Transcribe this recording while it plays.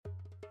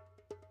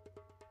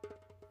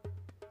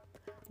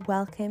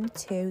Welcome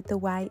to the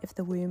Way of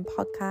the Womb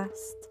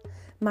podcast.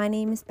 My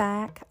name is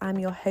Beck, I'm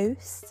your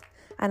host,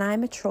 and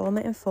I'm a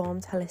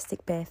trauma-informed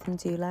holistic birth and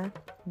doula,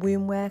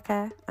 womb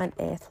worker and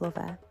earth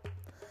lover.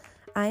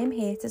 I am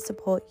here to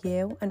support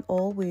you and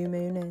all womb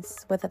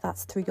owners, whether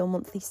that's through your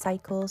monthly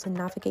cycles and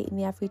navigating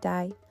the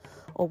everyday,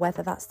 or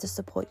whether that's to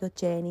support your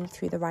journey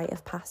through the rite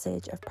of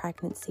passage of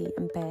pregnancy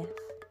and birth.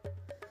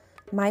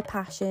 My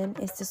passion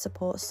is to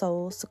support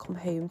souls to come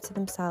home to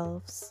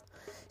themselves,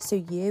 so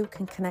you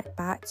can connect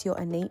back to your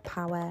innate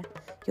power,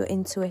 your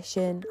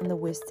intuition and the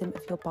wisdom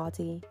of your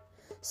body,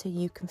 so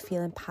you can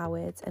feel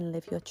empowered and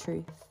live your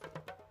truth.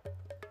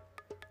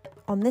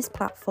 On this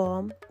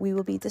platform, we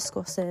will be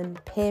discussing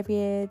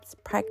periods,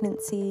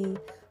 pregnancy,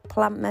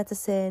 plant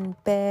medicine,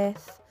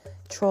 birth,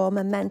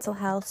 trauma, mental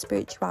health,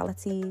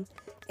 spirituality,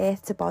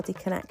 earth to body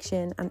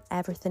connection and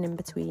everything in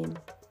between.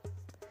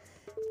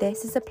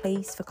 This is a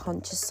place for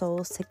conscious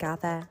souls to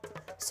gather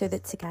so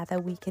that together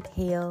we can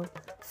heal,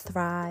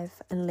 thrive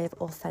and live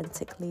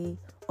authentically,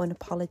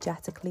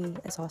 unapologetically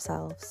as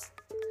ourselves.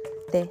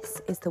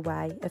 This is the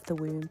Way of the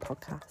Womb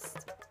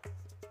podcast.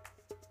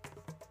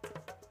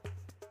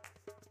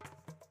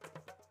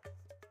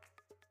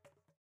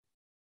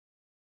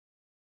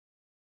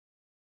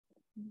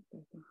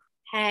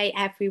 Hey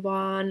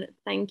everyone,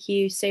 thank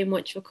you so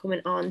much for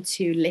coming on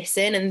to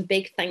listen, and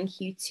big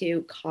thank you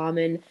to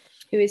Carmen,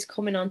 who is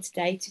coming on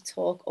today to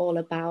talk all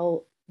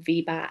about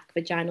VBAC,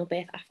 vaginal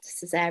birth after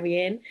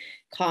cesarean.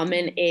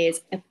 Carmen is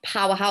a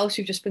powerhouse.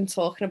 We've just been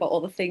talking about all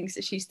the things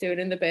that she's doing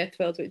in the birth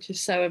world, which is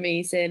so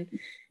amazing.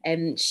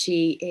 And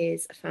she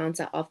is a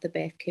founder of the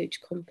Birth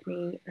Coach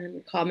Company.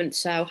 And Carmen,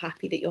 so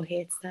happy that you're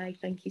here today.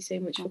 Thank you so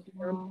much for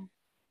coming on.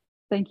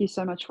 Thank you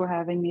so much for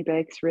having me,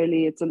 Bex.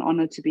 Really, it's an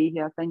honor to be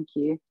here. Thank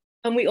you.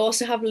 And we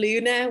also have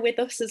Luna with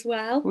us as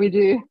well. We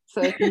do.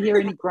 So if you hear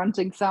any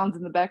grunting sounds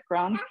in the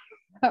background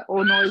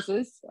or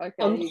noises, okay,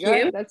 there you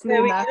go. That's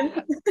Luna.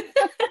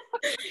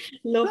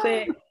 Love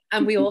it.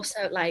 And we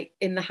also, like,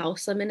 in the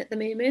house I'm in at the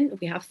moment,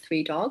 we have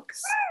 3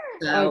 dogs.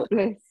 So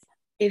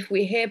if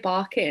we hear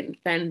barking,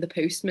 then the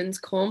postman's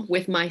come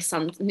with my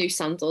new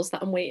sandals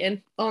that I'm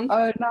waiting on.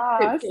 Oh,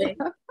 nice.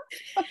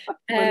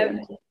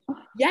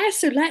 Yeah,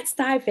 so let's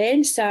dive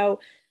in. So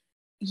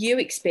you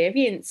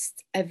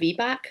experienced a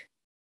VBAC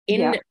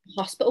in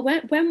hospital.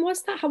 When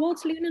was that? How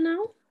old's Luna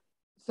now?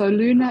 So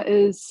Luna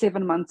is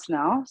 7 months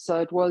now.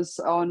 So it was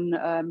on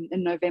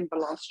in November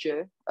last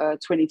year,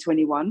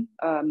 2021,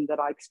 that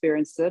I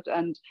experienced it.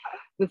 And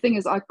the thing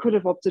is, I could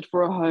have opted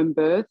for a home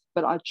birth,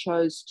 but I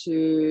chose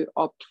to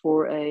opt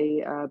for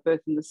a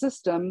birth in the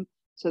system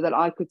so that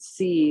I could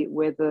see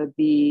whether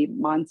the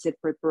mindset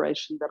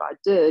preparation that I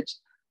did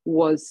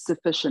was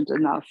sufficient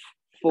enough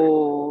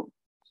for,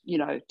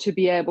 to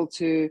be able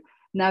to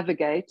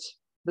navigate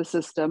the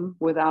system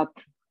without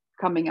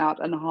coming out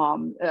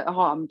unharmed,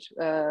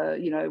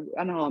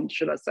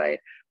 should I say,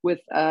 with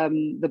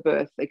the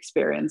birth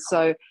experience.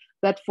 So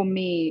that for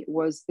me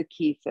was the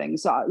key thing.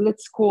 So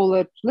let's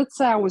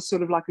say I was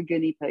sort of like a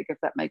guinea pig, if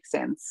that makes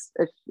sense,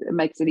 if it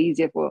makes it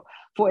easier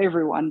for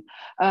everyone.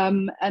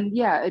 And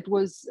yeah, it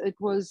was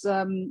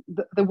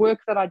the work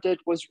that I did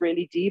was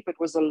really deep. It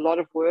was a lot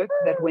of work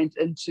that went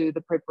into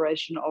the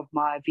preparation of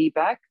my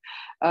VBAC,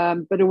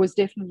 but it was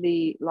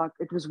definitely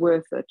it was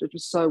worth it. It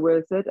was so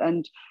worth it.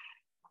 And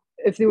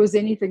if there was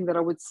anything that I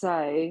would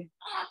say,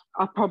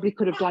 I probably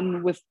could have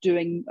done with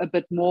doing a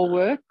bit more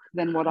work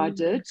than what I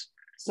did.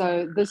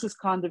 So this has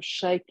kind of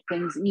shaped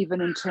things, even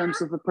in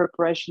terms of the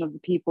preparation of the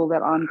people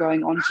that I'm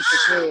going on to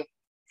prepare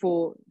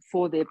for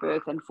their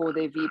birth and for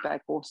their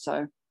VBAC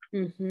also.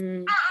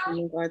 Mm-hmm. Oh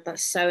my God,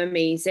 that's so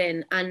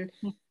amazing. And,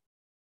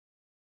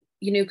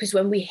 because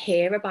when we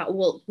hear about,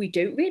 we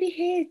don't really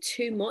hear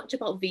too much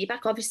about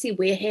VBAC. Obviously,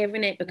 we're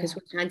hearing it because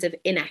we're kind of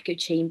in echo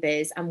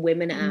chambers and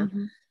women are,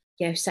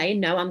 saying,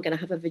 no, I'm going to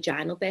have a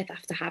vaginal birth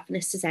after having a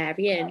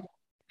cesarean.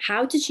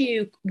 How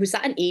was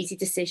that an easy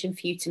decision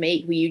for you to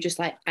make? Were you just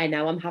like, I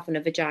know I'm having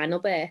a vaginal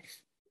birth?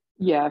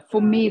 Yeah,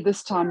 for me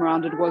this time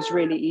around, it was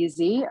really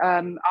easy.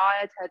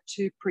 I had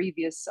 2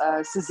 previous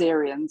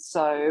cesareans.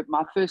 So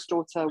my first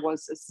daughter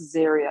was a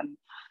cesarean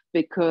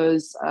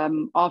because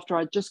after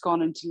I'd just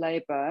gone into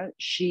labor,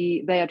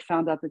 they had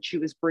found out that she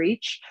was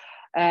breech,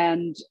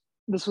 and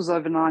this was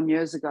over 9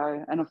 years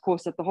ago. And of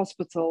course, at the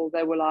hospital,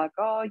 they were like,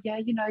 oh yeah,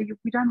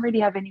 we don't really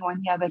have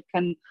anyone here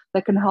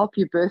that can help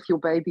you birth your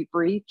baby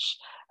breech.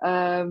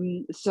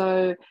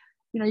 So,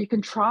 you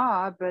can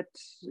try, but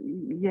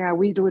yeah,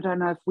 we don't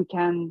know if we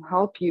can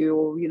help you,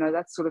 or,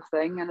 that sort of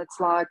thing. And it's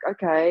like,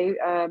 okay,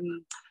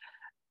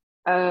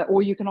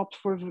 or you can opt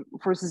for a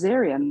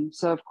cesarean.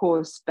 So of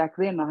course, back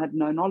then I had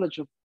no knowledge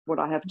of what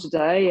I have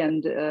today.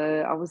 And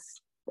I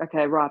was,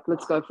 okay, right,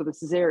 let's go for the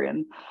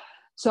cesarean.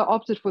 So I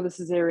opted for the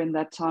cesarean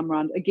that time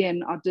around.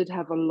 Again, I did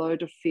have a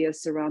load of fear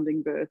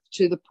surrounding birth,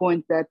 to the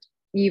point that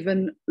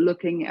even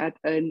looking at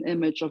an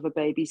image of a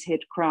baby's head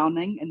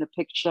crowning in a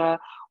picture,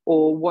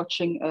 or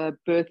watching a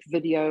birth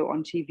video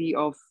on TV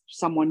of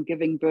someone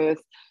giving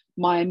birth,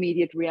 my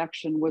immediate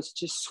reaction was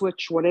to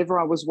switch whatever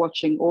I was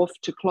watching off,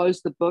 to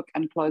close the book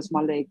and close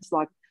my legs.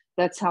 Like,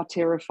 That's how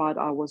terrified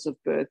I was of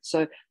birth.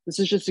 So this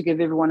is just to give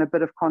everyone a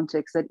bit of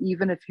context, that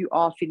even if you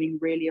are feeling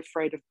really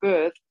afraid of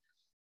birth,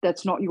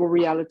 that's not your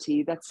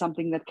reality. That's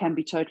something that can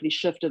be totally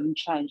shifted and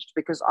changed,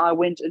 because I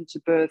went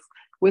into birth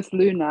with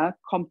Luna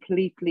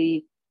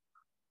completely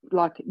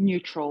like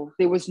neutral.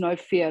 There was no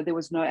fear, there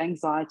was no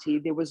anxiety,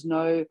 there was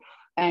no,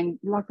 and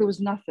like there was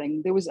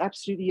nothing. There was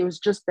absolutely, it was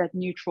just that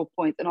neutral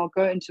point. And I'll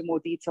go into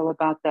more detail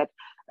about that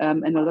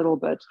in a little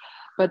bit.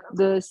 But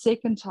the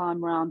second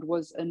time round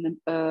was an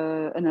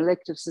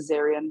elective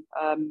cesarean.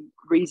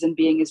 Reason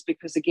being is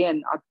because,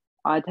 again,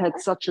 I'd had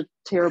such a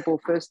terrible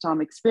first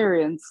time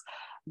experience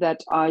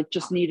that I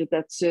just needed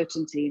that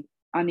certainty.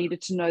 I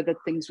needed to know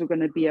that things were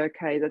going to be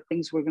okay, that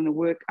things were going to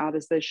work out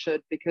as they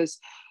should, because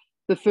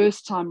the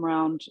first time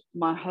round,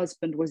 my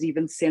husband was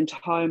even sent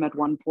home at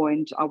one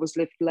point. I was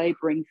left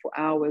laboring for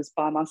hours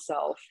by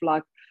myself.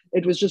 Like,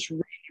 it was just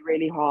really,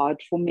 really hard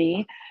for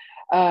me.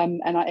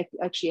 And I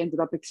actually ended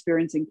up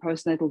experiencing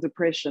postnatal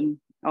depression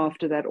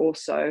after that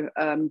also,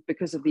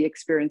 because of the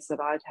experience that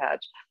I'd had.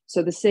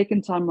 So the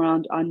second time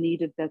around, I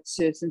needed that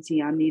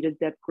certainty. I needed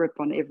that grip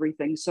on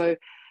everything. So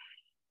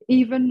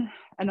even,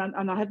 and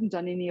I hadn't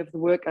done any of the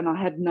work, and I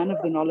had none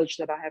of the knowledge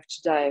that I have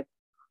today.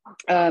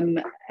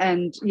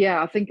 And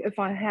yeah, I think if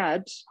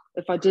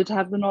I did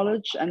have the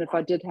knowledge, and if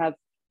I did have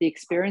the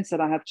experience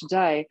that I have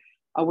today,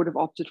 I would have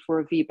opted for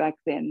a VBAC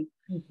then.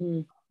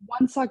 Mm-hmm.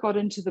 Once I got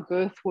into the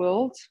birth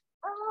world,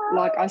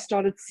 like, I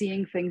started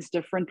seeing things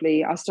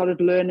differently. I started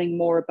learning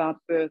more about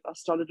birth. I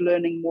started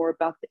learning more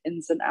about the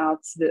ins and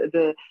outs,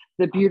 the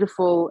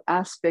beautiful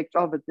aspect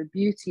of it, the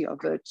beauty of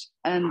it.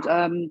 And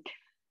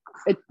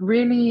it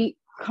really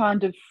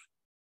kind of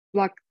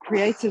like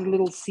created a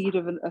little seed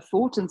of a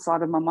thought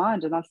inside of my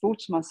mind. And I thought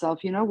to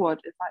myself, you know what,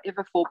 if I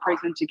ever fall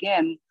pregnant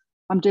again,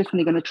 I'm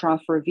definitely going to try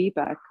for a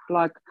VBAC.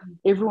 Like,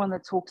 everyone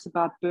that talks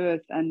about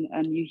birth, and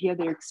you hear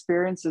their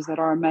experiences that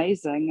are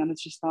amazing, and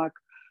it's just like,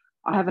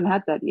 I haven't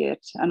had that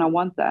yet, and I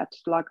want that.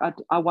 Like,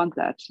 I want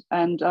that.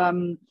 And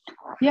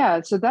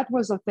yeah, so that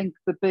was, I think,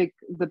 the big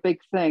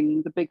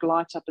thing, the big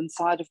light up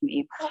inside of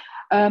me.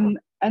 And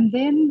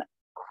then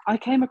I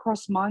came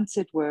across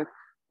mindset work,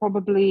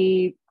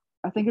 probably,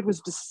 I think it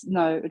was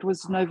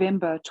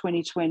November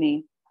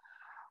 2020,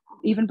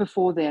 even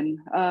before then.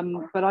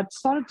 But I'd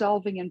started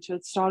delving into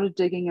it, started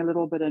digging a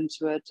little bit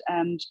into it,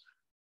 and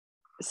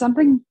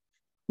something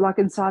like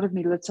inside of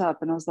me lit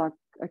up, and I was like,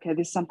 okay,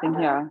 there's something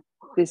here.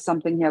 There's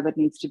something here that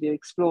needs to be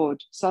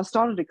explored. So I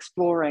started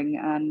exploring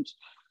and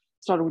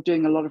started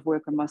doing a lot of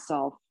work on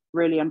myself,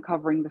 really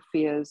uncovering the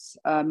fears.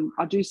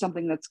 I do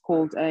something that's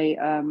called a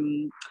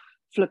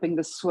flipping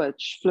the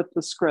switch, flip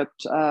the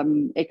script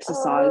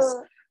exercise,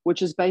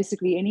 which is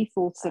basically any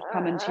thoughts that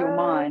come into your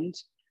mind,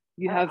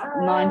 you have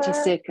 90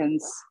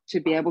 seconds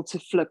to be able to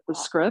flip the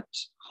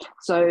script.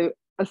 So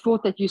a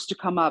thought that used to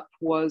come up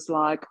was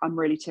like, I'm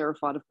really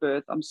terrified of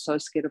birth. I'm so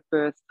scared of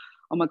birth.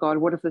 Oh my God,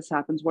 what if this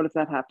happens? What if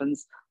that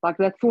happens? Like,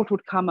 that thought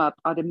would come up.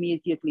 I'd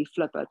immediately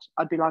flip it.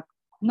 I'd be like,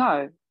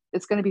 no,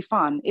 it's going to be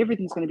fun.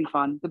 Everything's going to be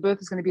fun. The birth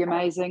is going to be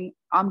amazing.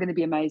 I'm going to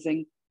be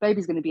amazing.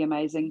 Baby's going to be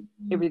amazing.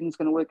 Everything's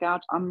going to work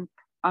out. I'm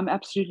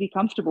absolutely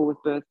comfortable with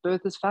birth.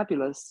 Birth is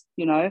fabulous,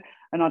 you know,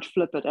 and I'd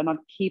flip it, and I'd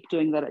keep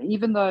doing that.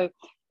 Even though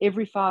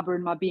every fiber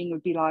in my being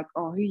would be like,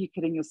 oh, who are you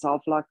kidding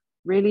yourself? Like,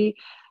 really?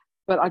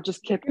 But I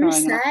just kept going.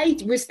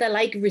 Was there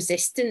like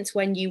resistance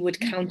when you would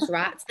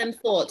counteract them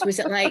thoughts? Was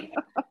it like,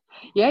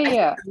 yeah. I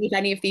don't believe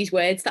any of these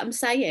words that I'm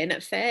saying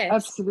at first?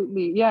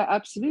 Absolutely. Yeah,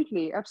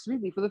 absolutely.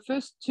 For the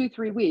first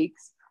 2-3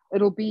 weeks,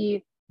 it'll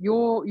be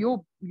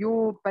your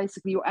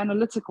basically your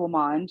analytical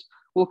mind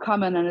will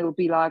come in, and it'll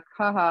be like,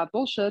 haha,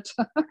 bullshit,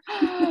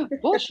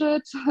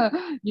 bullshit,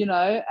 you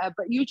know,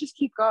 but you just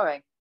keep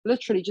going.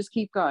 Literally just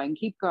keep going,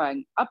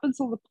 up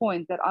until the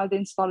point that I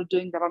then started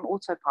doing that on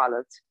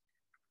autopilot,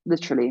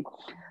 literally.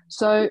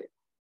 So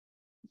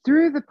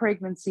through the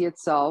pregnancy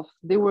itself,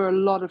 there were a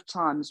lot of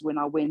times when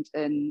I went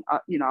in,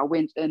 I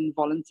went in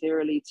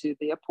voluntarily to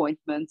the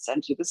appointments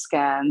and to the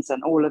scans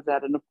and all of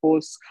that. And of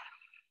course,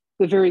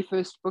 the very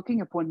first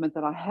booking appointment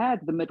that I had,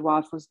 the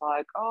midwife was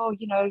like, oh,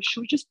 you know,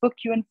 should we just book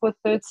you in for a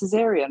third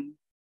cesarean?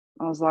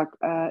 I was like,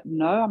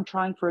 no, I'm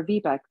trying for a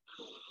VBAC.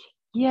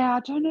 Yeah, I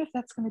don't know if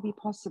that's going to be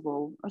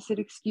possible. I said,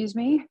 excuse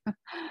me?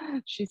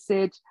 She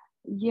said,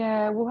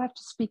 yeah, we'll have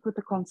to speak with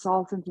the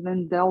consultant, and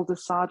then they'll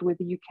decide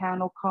whether you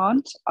can or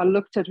can't. I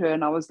looked at her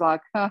and I was like,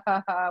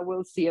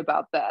 we'll see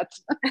about that.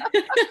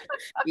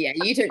 Yeah,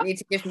 you don't need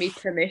to give me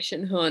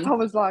permission, hon. I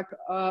was like,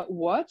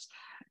 what?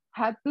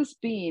 Had this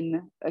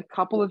been a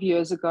couple of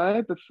years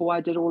ago, before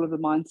I did all of the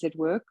mindset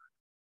work,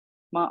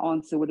 my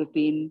answer would have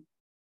been,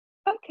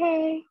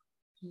 okay.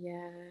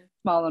 Yeah.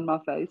 Smile on my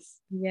face.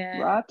 Yeah.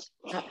 Right?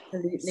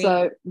 Absolutely.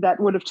 So that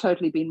would have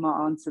totally been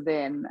my answer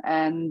then.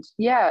 And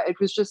yeah, it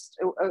was just,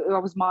 I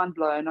was mind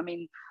blown. I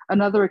mean,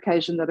 another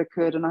occasion that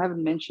occurred, and I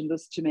haven't mentioned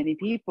this to many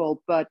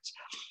people, but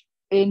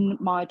in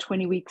my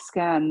 20-week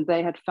scan,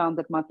 they had found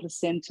that my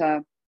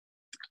placenta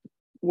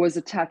was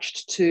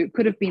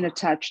could have been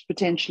attached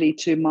potentially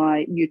to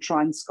my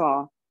uterine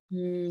scar.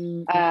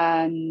 Mm.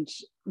 And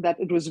that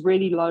it was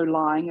really low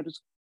lying. It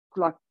was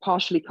like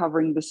partially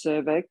covering the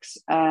cervix,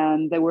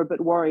 and they were a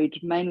bit worried,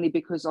 mainly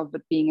because of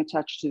it being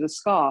attached to the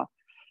scar.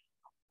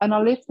 And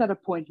I left that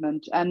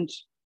appointment, and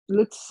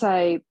let's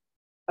say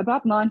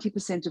about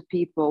 90% of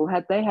people,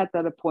 had they had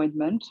that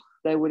appointment,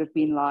 they would have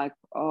been like,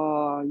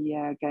 oh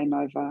yeah, game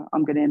over,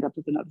 I'm going to end up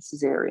with another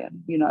cesarean,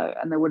 you know,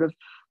 and they would have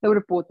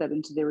brought that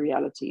into their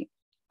reality.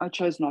 I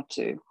chose not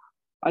to.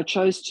 I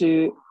chose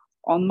to,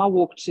 on my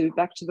walk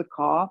back to the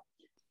car,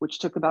 which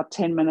took about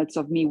 10 minutes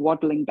of me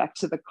waddling back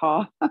to the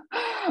car,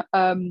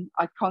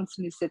 I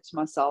constantly said to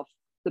myself,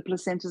 the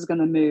placenta is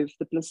going to move.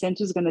 The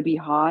placenta is going to be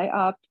high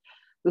up.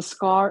 The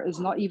scar is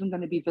not even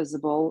going to be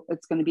visible.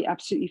 It's going to be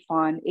absolutely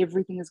fine.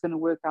 Everything is going to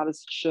work out as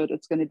it should.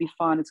 It's going to be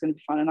fine. It's going to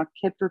be fine. And I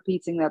kept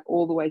repeating that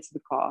all the way to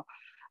the car.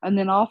 And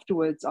then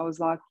afterwards, I was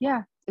like,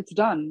 yeah, it's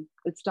done.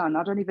 It's done.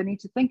 I don't even need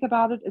to think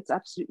about it. It's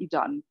absolutely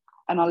done.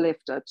 And I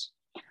left it.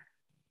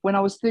 When I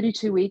was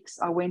 32 weeks,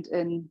 I went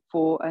in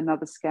for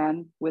another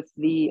scan with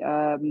the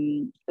I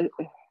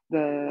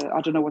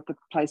don't know what the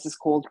place is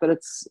called, but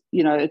it's,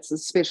 you know, it's a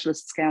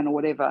specialist scan or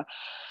whatever.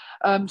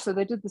 So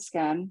they did the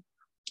scan,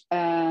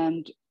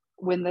 and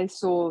when they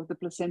saw the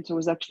placenta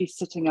was actually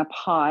sitting up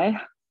high,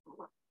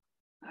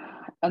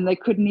 and they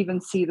couldn't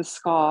even see the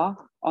scar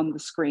on the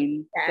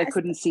screen. Yes. They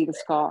couldn't see the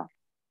scar.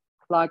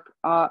 Like,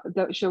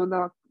 she was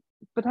like,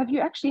 but have you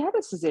actually had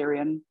a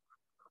cesarean?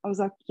 I was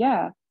like,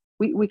 yeah.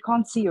 We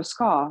can't see your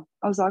scar.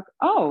 I was like,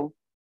 oh,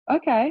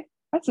 okay,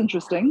 that's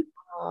interesting.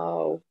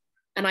 Oh,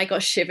 and I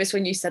got shivers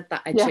when you said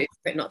that. I chose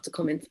for it not to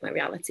come into my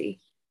reality.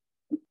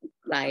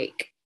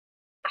 Like,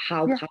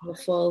 how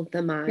powerful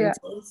the mind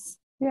is.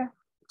 Yeah,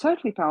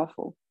 totally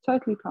powerful.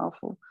 Totally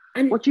powerful.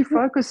 And what you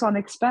focus on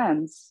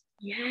expands.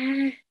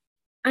 Yeah.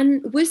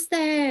 And was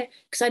there,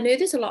 because I know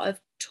there's a lot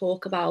of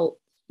talk about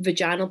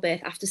vaginal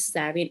birth after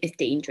cesarean is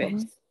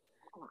dangerous.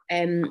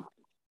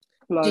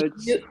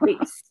 Loads.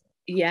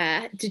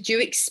 Did you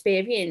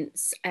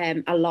experience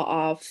a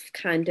lot of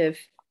kind of,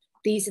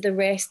 these are the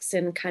risks,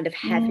 and kind of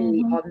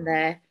heavy on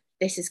the,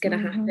 this is going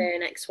to happen,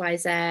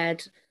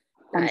 XYZ?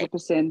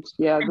 100%.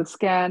 Yeah, the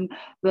scan,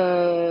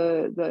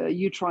 the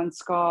uterine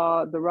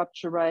scar, the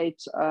rupture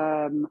rate,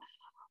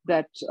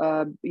 that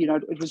you know,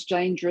 it was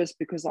dangerous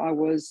because I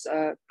was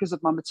because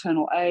of my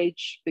maternal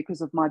age,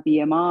 because of my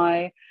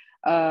BMI,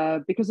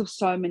 because of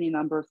so many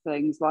number of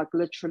things. Like,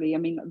 literally, I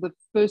mean, the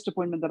first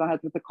appointment that I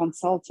had with the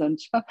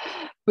consultant,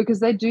 because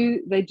they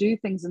do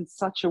things in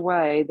such a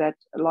way that,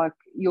 like,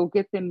 you'll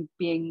get them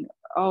being,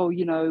 oh,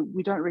 you know,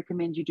 we don't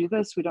recommend you do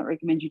this, we don't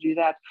recommend you do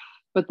that.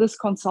 But this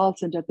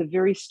consultant, at the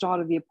very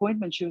start of the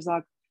appointment, she was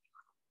like,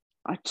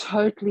 I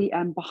totally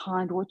am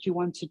behind what you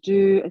want to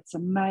do. It's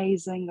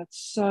amazing.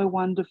 It's so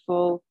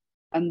wonderful.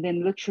 And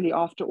then literally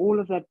after all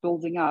of that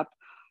building up,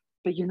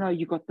 but you know,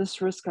 you got this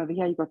risk over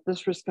here, you got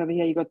this risk over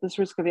here, you got this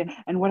risk over here.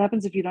 And what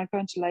happens if you don't go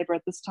into labor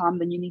at this time?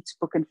 Then you need to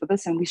book in for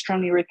this, and we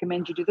strongly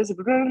recommend you do this.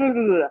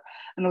 And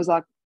I was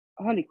like,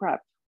 holy crap,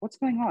 what's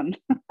going on?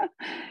 So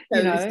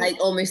you know? It's like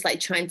almost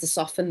like trying to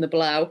soften the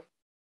blow.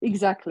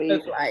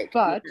 Exactly.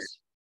 But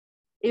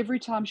every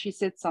time she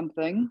said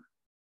something,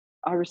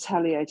 I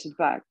retaliated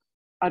back.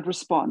 I'd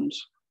respond.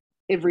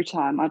 Every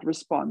time I'd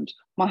respond.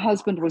 My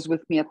husband was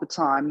with me at the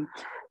time,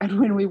 and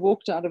when we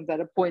walked out of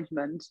that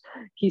appointment,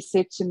 he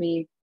said to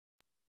me,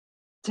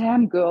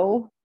 damn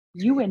girl,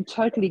 you went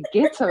totally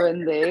ghetto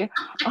in there.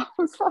 I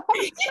was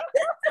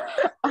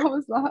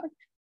like,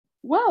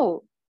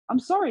 well, I'm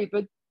sorry,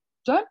 but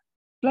don't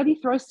bloody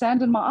throw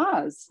sand in my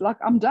eyes. Like,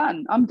 I'm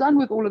done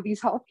with all of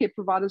these healthcare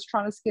providers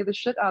trying to scare the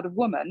shit out of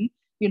women,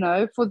 you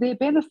know, for their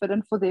benefit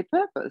and for their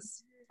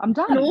purpose. I'm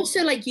done. And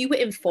also, like, you were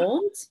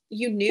informed,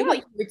 you knew what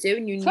you were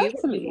doing, you knew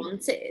what you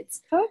wanted.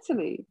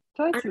 Totally.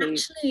 And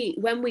actually,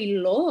 when we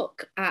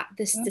look at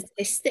the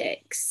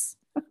statistics,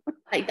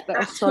 like,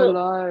 that is so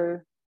low.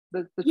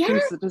 The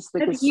true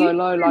statistic is so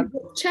low. Like,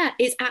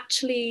 is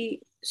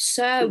actually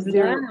so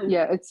low.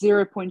 Yeah, it's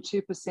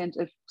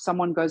 0.2% if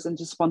someone goes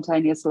into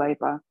spontaneous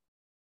labor.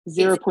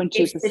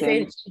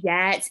 0.2%.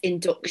 Yeah, it's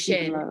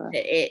induction.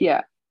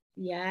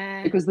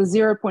 Yeah, because the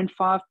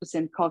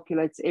 0.5%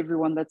 calculates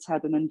everyone that's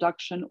had an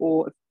induction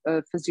or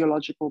a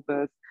physiological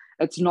birth.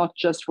 It's not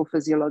just for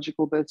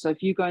physiological birth. So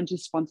if you go into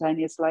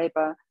spontaneous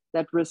labor,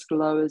 that risk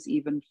lowers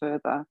even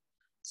further.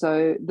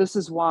 So this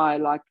is why,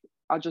 like,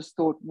 I just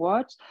thought,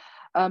 what?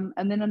 And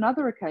then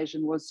another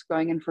occasion was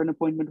going in for an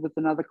appointment with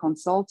another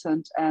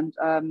consultant, and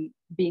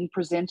being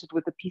presented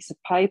with a piece of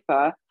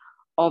paper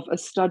of a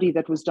study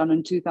that was done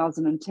in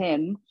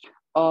 2010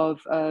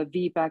 of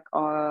VBAC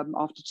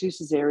after 2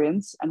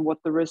 cesareans and what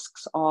the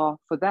risks are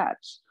for that.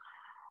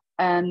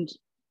 And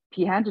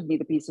he handed me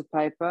the piece of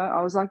paper.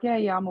 I was like,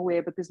 yeah, I'm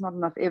aware, but there's not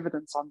enough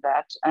evidence on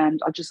that. And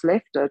I just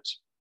left it.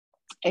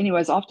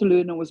 Anyways, after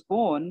Luna was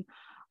born,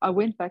 I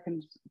went back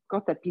and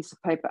got that piece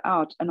of paper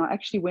out, and I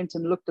actually went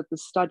and looked at the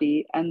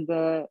study, and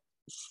the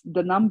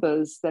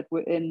numbers that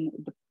were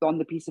on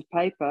the piece of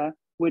paper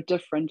were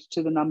different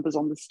to the numbers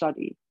on the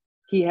study.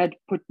 He had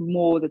put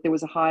more, that there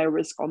was a higher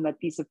risk on that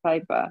piece of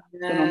paper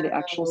than on the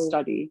actual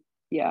study.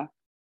 Yeah.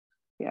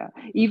 Yeah,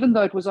 even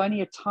though it was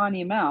only a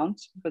tiny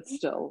amount, but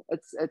still,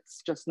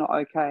 it's just not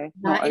okay.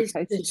 Not That is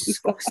okay to do that.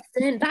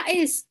 disgusting. That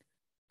is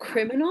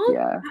criminal,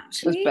 Yeah, it was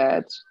actually.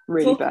 bad,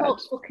 really Talk bad.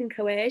 about fucking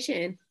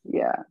coercion.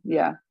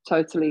 Yeah,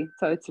 totally.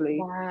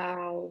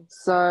 Wow.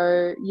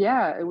 So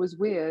yeah, it was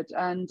weird.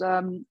 And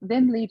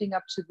then leading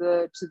up to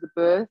the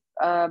birth,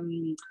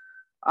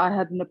 I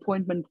had an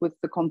appointment with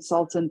the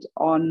consultant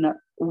on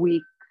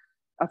week,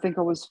 I think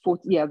I was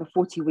 40, the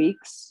 40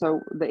 weeks,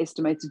 so the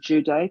estimated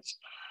due date.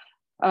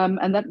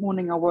 And that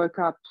morning I woke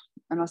up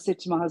and I said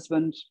to my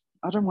husband,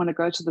 I don't want to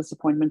go to this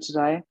appointment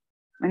today.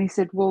 And he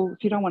said, well,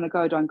 if you don't want to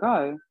go, don't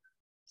go.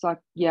 It's like,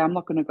 yeah, I'm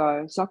not going to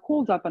go. So I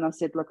called up and I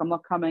said, look, I'm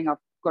not coming. I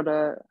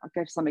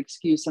gave some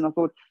excuse. And I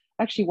thought,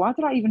 actually, why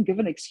did I even give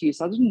an excuse?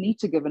 I didn't need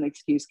to give an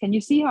excuse. Can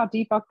you see how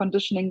deep our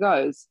conditioning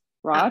goes?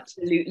 Right?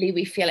 Absolutely.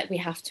 We feel like we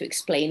have to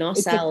explain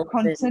It's ourselves.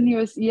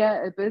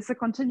 it's a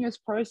continuous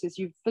process.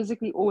 You've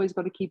physically always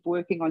got to keep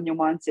working on your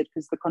mindset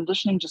because the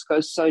conditioning just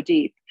goes so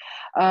deep.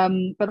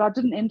 But I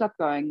didn't end up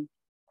going.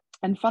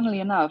 And funnily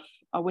enough,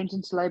 I went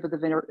into labor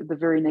the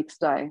very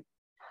next day.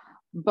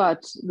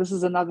 But this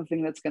is another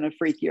thing that's going to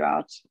freak you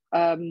out.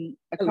 A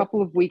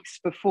couple of weeks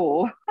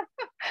before,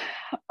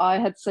 I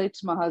had said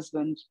to my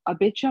husband, I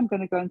bet you I'm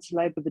going to go into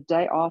labor the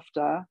day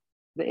after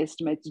the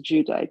estimated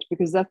due date,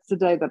 because that's the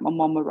day that my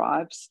mom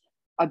arrives.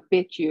 I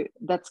bet you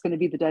that's going to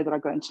be the day that I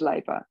go into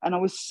labor. And I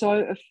was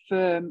so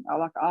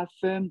I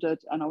affirmed it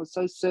and I was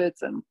so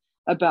certain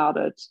about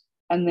it.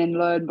 And then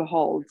lo and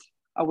behold,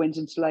 I went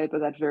into labor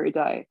that very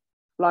day.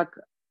 Like,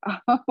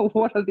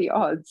 what are the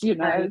odds?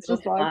 It's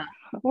just like,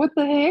 what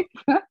the heck?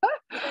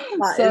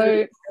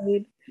 So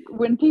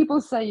when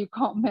people say you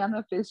can't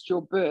manifest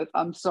your birth,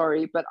 I'm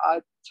sorry, but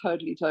I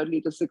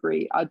totally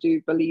disagree. I do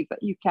believe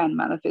that you can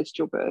manifest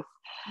your birth.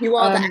 You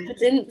are the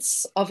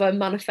evidence of a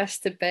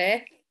manifested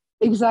birth.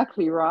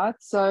 Exactly right.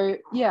 So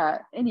yeah,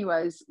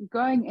 anyways,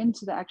 going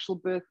into the actual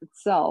birth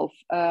itself,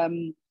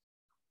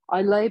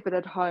 I labored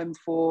at home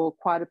for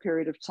quite a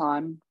period of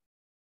time.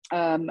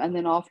 And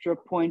then after a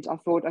point, I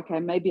thought, okay,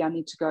 maybe I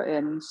need to go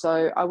in.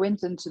 So I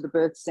went into the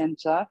birth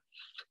center.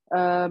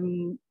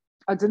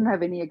 I didn't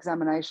have any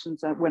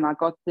examinations when I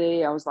got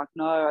there. I was like,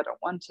 no, I don't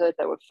want it.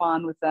 They were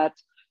fine with that.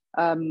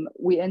 I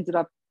ended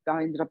up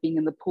being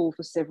in the pool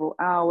for several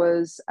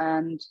hours,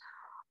 and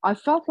I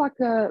felt like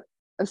a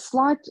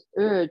slight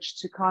urge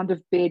to kind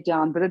of bear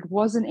down, but it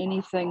wasn't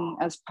anything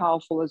as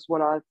powerful as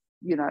what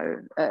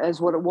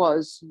as what it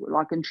was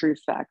like in true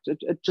fact.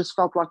 It just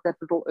felt like that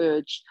little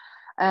urge.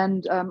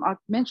 And I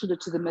mentioned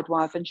it to the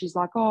midwife, and she's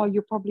like, oh,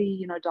 you're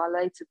probably,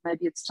 dilated.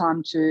 Maybe it's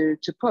time to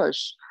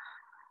push.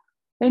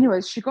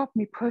 Anyways, she got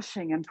me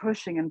pushing and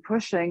pushing and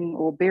pushing,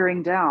 or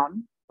bearing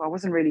down. Well, I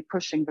wasn't really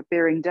pushing, but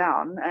bearing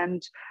down.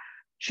 And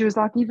she was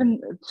like, even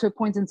to a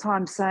point in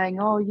time saying,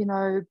 oh,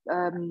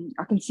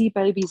 I can see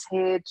baby's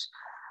head.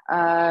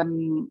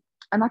 And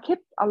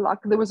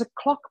there was a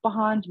clock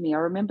behind me. I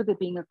remember there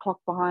being a clock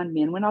behind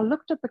me. And when I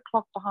looked at the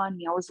clock behind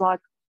me, I was like,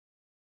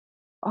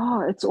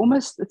 oh, it's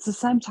the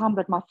same time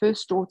that my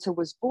first daughter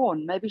was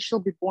born. Maybe she'll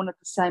be born at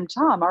the same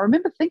time. I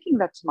remember thinking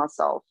that to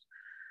myself.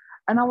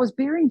 And I was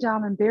bearing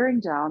down. And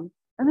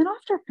then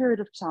after a period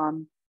of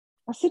time,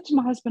 I said to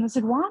my husband, I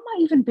said, why am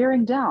I even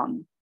bearing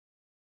down?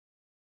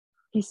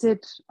 He said,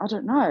 I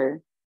don't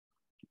know.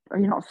 Are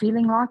you not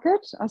feeling like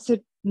it? I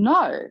said,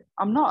 no,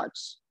 I'm not.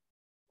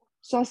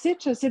 So I said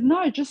to her,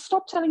 no, just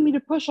stop telling me to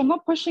push. I'm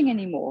not pushing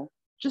anymore.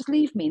 Just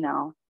leave me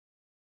now.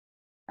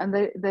 And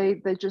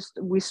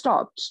we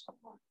stopped.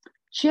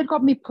 She had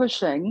got me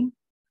pushing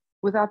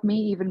without me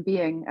even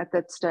being at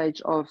that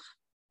stage of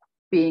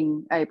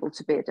being able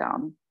to bear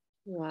down.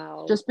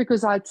 Wow. Just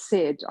because I'd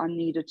said I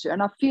needed to.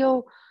 And I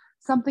feel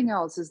something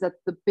else is that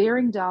the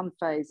bearing down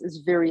phase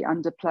is very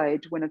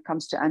underplayed when it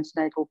comes to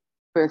antenatal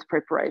birth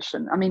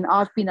preparation. I mean,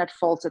 I've been at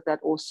fault at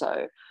that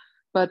also.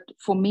 But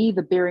for me,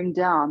 the bearing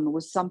down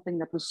was something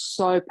that was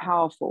so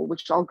powerful,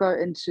 which I'll go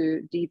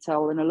into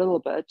detail in a little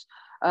bit.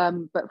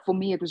 But for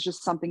me, it was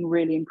just something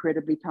really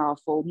incredibly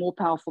powerful, more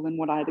powerful than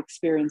what I had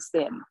experienced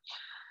then.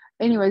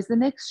 Anyways, the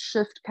next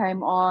shift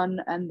came on,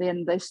 and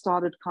then they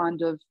started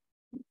kind of,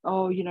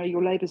 oh,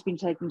 your labor's been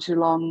taking too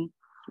long.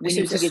 We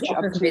need to get you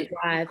up to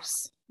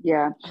midwives.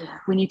 Yeah,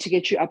 we need to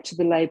get you up to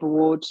the labor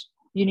ward.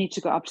 You need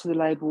to go up to the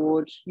labor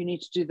ward. You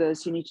need to do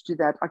this. You need to do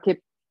that. I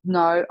kept,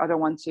 no, I don't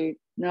want to.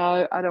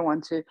 No, I don't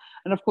want to.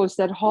 And of course,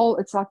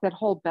 it's like that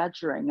whole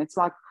badgering. It's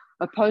like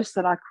a post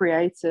that I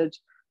created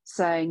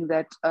saying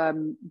that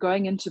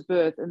going into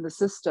birth in the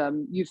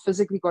system, you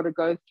physically got to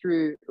go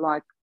through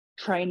like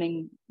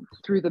training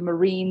through the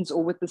Marines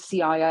or with the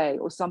CIA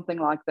or something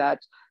like that,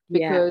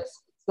 because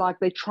it's like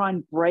they try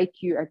and break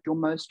you at your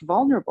most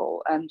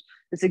vulnerable. And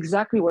it's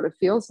exactly what it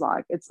feels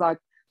like. It's like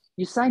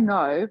you say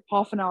no,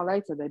 half an hour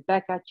later, they're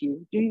back at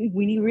you.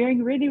 We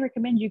really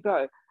recommend you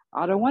go.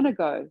 I don't want to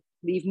go.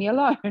 Leave me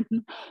alone,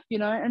 and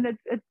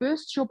it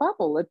bursts your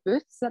bubble. It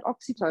bursts that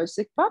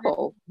oxytocin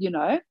bubble,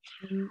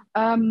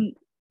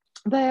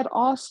 They had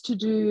asked to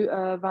do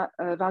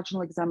a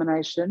vaginal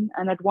examination.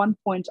 And at one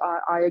point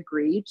I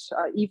agreed,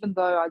 even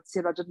though I'd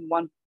said I didn't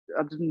want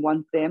didn't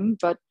want them,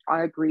 but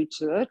I agreed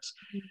to it.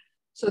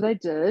 So they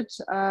did.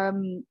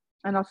 And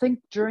I think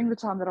during the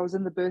time that I was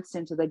in the birth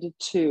center, they did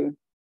 2.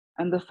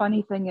 And the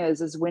funny thing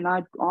is when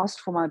I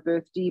asked for my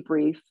birth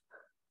debrief,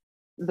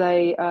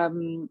 I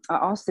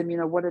asked them,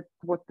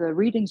 what the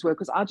readings were,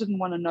 because I didn't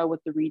want to know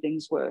what the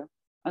readings were.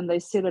 And they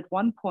said at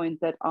one point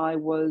that I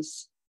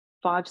was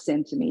 5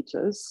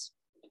 centimeters.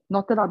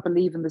 Not that I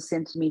believe in the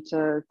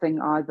centimeter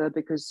thing either,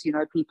 because,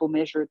 people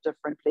measure it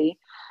differently.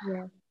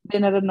 Yeah.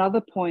 Then at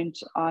another point,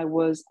 I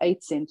was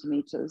 8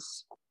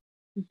 centimeters.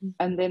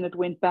 And then it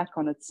went back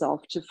on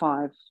itself to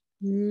 5.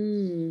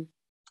 Mm.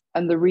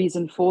 And the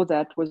reason for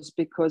that was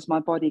because my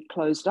body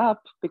closed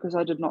up because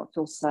I did not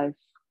feel safe.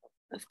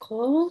 Of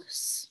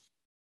course.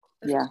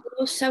 Of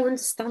course, so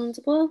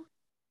understandable.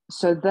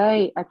 So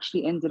they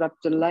actually ended up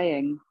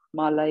delaying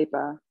my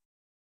labor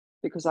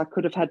because I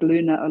could have had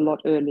Luna a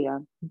lot earlier.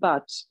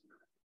 But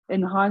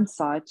in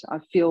hindsight, I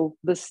feel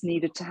this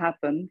needed to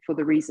happen for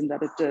the reason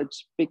that it did,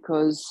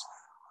 because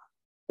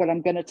what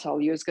I'm going to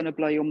tell you is going to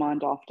blow your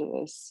mind after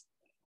this.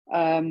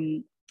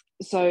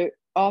 So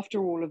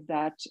after all of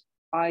that,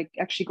 I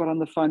actually got on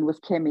the phone with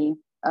Kemi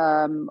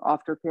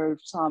after a period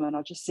of time, and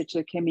I just said to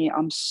her, Kemi,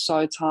 I'm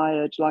so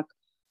tired. Like,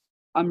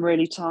 I'm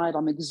really tired.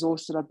 I'm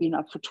exhausted. I've been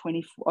up for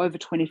over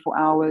 24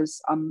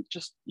 hours.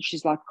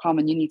 She's like,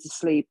 Carmen, you need to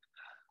sleep.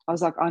 I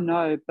was like, I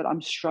know, but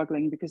I'm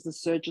struggling because the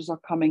surges are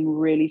coming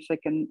really thick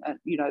and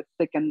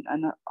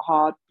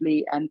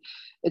hardly. And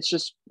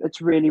it's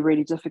really,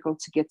 really difficult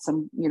to get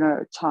some,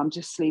 time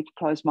to sleep,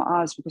 close my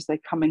eyes, because they're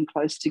coming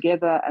close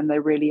together and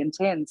they're really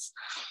intense.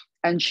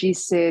 And she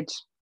said,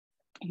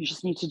 you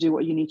just need to do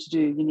what you need to do.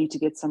 You need to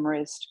get some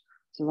rest.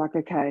 So I was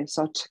like, okay.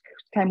 So I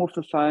came off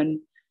the phone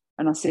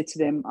and I said to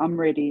them, I'm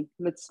ready.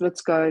 Let's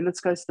go to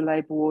the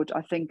labor ward.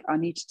 I think I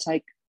need to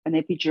take an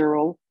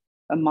epidural,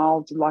 a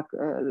mild, like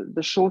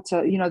the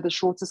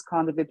shortest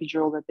kind of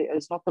epidural that there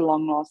is, not the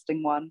long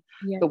lasting one,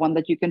 the one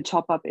that you can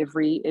top up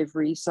every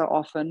so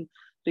often,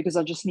 because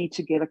I just need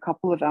to get a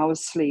couple of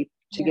hours sleep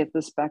to get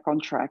this back on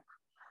track.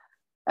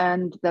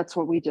 And that's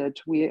what we did.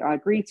 I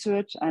agreed to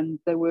it, and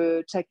they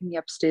were taking me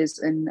upstairs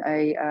in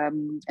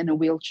a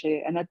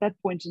wheelchair. And at that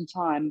point in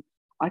time,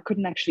 I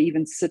couldn't actually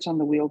even sit on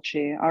the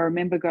wheelchair. I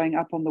remember going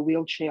up on the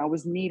wheelchair. I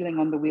was kneeling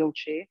on the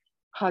wheelchair,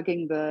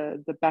 hugging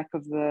the back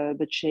of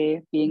the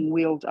chair, being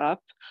wheeled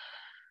up.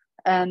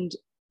 And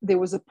there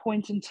was a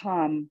point in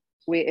time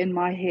where in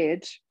my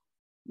head,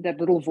 that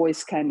little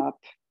voice came up,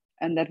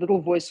 and that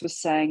little voice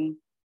was saying,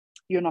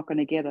 you're not going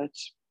to get it.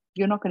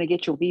 You're not going to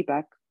get your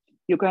VBAC.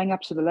 You're going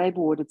up to the labor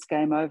ward. It's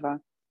game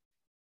over.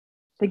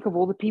 Think of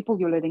all the people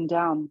you're letting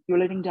down. You're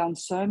letting down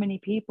so many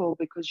people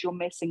because you're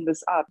messing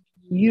this up.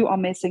 You are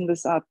messing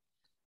this up.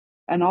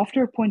 And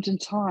after a point in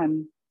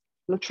time,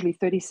 literally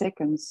 30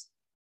 seconds,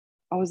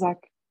 I was like,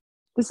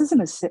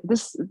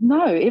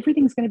 no,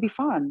 everything's going to be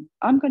fine.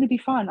 I'm going to be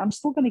fine. I'm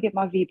still going to get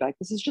my VBAC.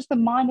 This is just a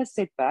minor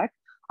setback.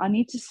 I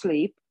need to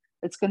sleep.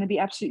 It's going to be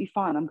absolutely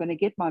fine. I'm going to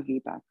get my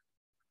VBAC.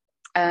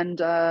 And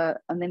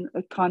then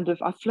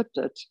I flipped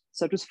it.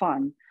 So it was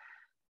fine.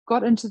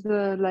 Got into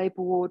the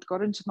labor ward,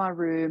 got into my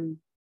room,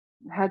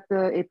 had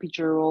the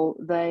epidural.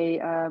 The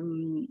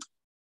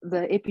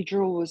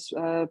epidural was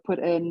put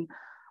in.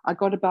 I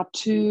got about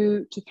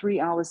 2 to 3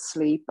 hours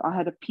sleep. I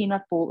had a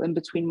peanut ball in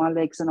between my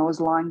legs and I was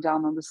lying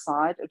down on the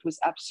side. It was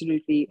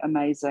absolutely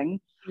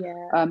amazing.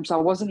 Yeah. So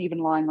I wasn't even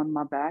lying on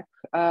my back.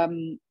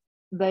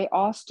 They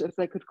asked if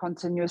they could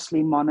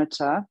continuously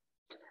monitor.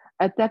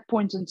 At that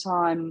point in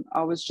time,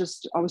 I was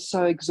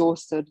so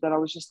exhausted that I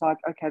was just like,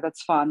 okay,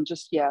 that's fine.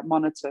 Just,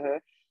 monitor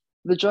her.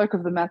 The joke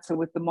of the matter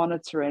with the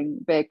monitoring,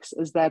 Bex,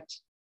 is that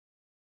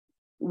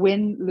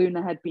when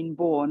Luna had been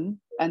born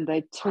and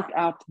they took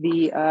out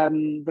the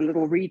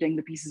little reading,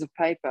 the pieces of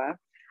paper,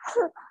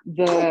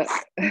 the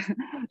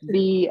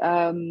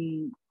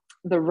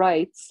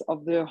rates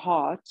of their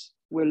heart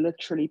were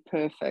literally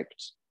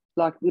perfect.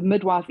 Like the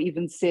midwife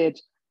even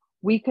said,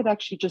 we could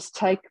actually just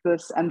take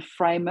this and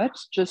frame it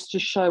just to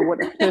show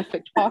what a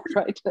perfect heart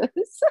rate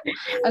is.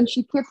 And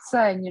she kept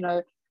saying,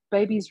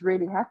 baby's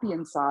really happy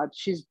inside.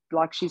 She's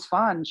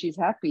fine. She's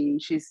happy.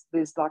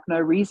 There's like no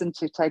reason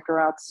to take her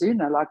out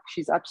sooner. Like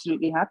she's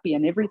absolutely happy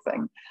and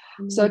everything.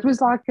 So it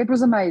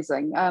was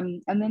amazing.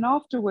 And then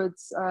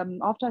afterwards,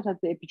 after I'd had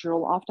the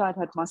epidural, after I'd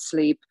had my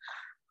sleep,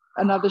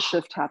 another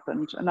shift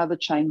happened, another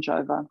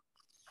changeover.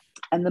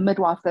 And the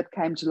midwife that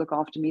came to look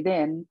after me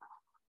then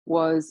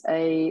was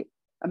a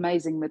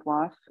amazing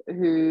midwife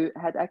who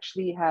had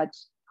actually had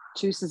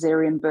 2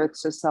 cesarean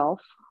births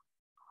herself.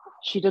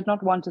 She did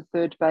not want a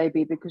third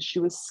baby because she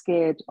was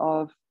scared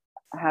of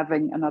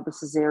having another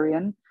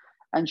cesarean,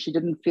 and she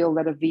didn't feel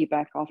that a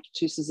VBAC after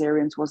 2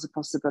 cesareans was a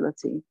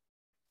possibility.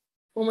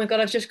 Oh my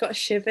God, I've just got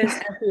shivers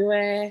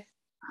everywhere.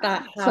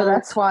 So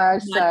that's why I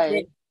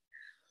say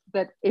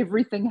that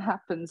everything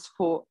happens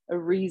for a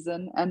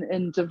reason and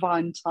in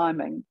divine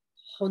timing.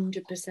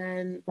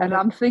 100%. And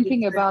I'm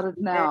thinking about it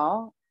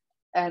now,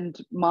 and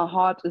my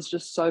heart is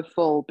just so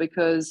full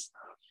because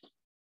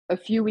a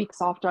few weeks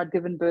after I'd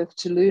given birth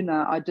to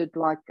Luna, I did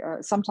like,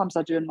 sometimes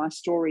I do in my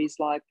stories,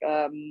 like,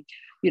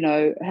 you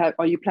know,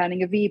 are you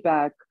planning a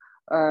VBAC?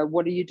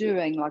 What are you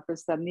doing? Like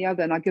this, that, and the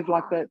other. And I give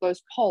like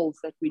those polls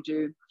that we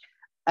do.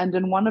 And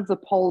in one of the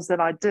polls that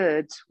I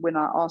did, when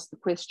I asked the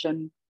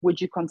question, would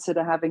you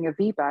consider having a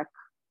VBAC?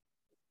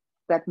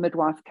 That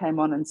midwife came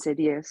on and said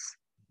yes.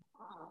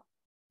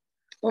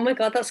 Oh my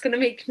God, that's going to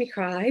make me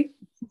cry.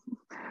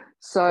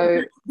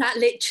 So that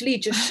literally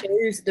just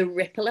shows the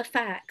ripple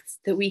effects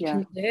that we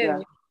can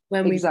do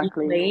when we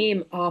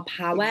reclaim our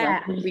power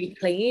and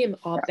reclaim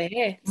our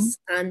births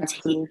and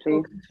take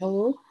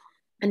control.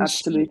 And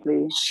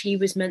she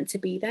was meant to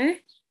be there.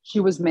 She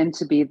was meant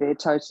to be there,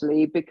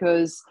 totally,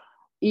 because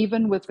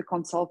even with the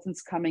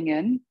consultants coming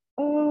in,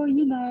 oh,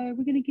 you know,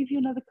 we're going to give you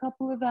another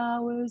couple of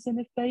hours, and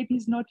if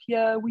baby's not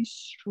here, we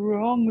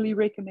strongly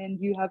recommend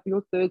you have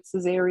your third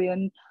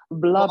cesarean,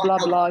 blah, blah,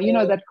 blah. You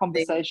know, that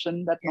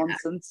conversation, that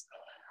nonsense.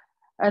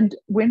 And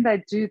when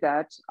they do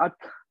that,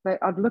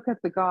 I'd look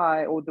at the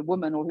guy or the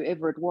woman or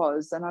whoever it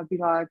was, and I'd be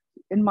like,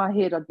 in my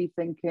head, I'd be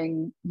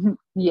thinking,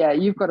 yeah,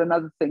 you've got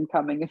another thing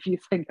coming if you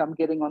think I'm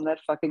getting on that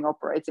fucking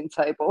operating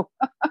table.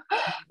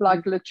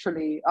 Like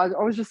literally, I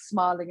was just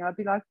smiling. I'd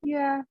be like,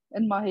 yeah.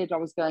 In my head, I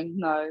was going,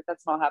 no,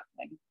 that's not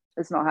happening.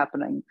 It's not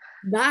happening.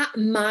 That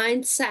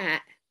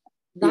mindset,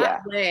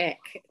 that work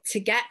to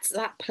get to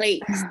that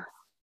place.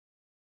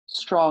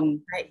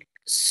 Strong. Like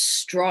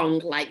strong,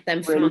 like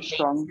them really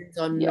strong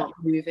are not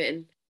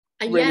moving.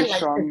 And really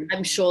strong.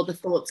 I'm sure the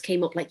thoughts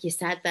came up, like you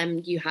said,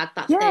 you had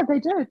that thing. They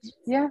did.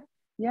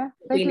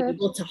 They being did.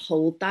 able to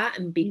hold that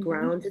and be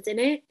grounded in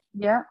it.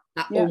 That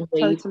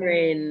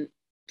unwavering.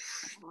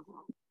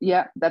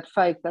 Totally. That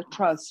faith, that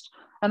trust.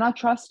 And I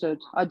trusted.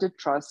 I did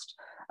trust.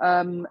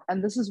 And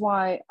this is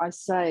why I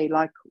say,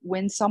 like,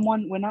 when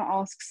I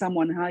ask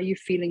someone, how are you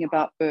feeling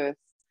about birth?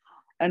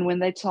 And when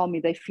they tell me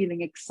they're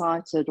feeling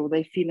excited or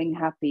they're feeling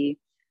happy,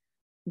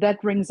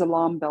 that rings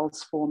alarm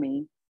bells for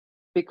me,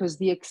 because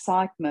the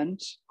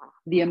excitement,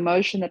 the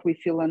emotion that we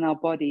feel in our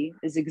body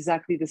is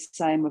exactly the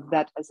same of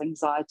that as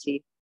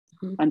anxiety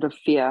and of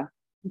fear.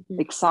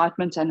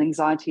 Excitement and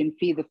anxiety and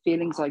fear, the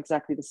feelings are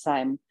exactly the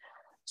same.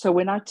 So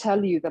when I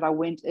tell you that I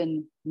went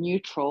in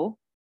neutral,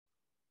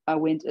 I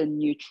went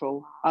in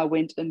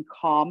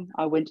calm,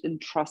 I went in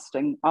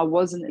trusting. I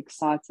wasn't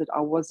excited. I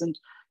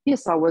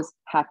was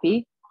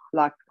happy,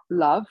 like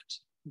loved,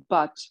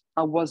 but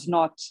I was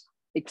not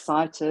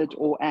excited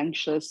or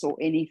anxious or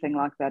anything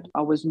like that.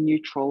 I was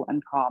neutral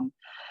and calm.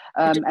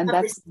 And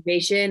that's this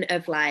vision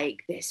of like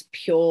this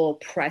pure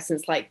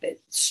presence, like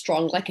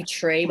strong like a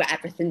tree where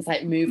everything's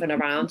like moving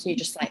around and you're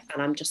just like,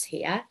 and I'm just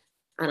here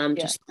and I'm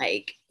just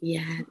like,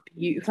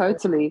 beautiful.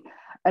 Totally.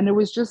 And it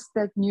was just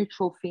that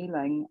neutral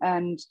feeling.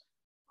 And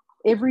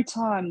every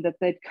time that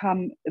they'd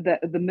come, the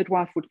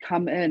midwife would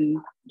come in,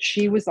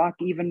 she was like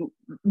even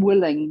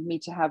willing me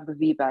to have the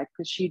VBAC,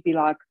 because she'd be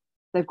like,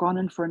 they've gone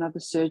in for another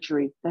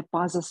surgery. That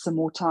buys us some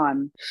more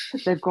time.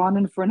 They've gone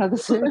in for another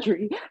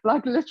surgery.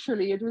 Like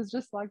literally, it was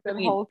just like that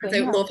whole thing. I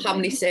don't love how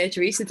many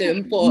surgeries they're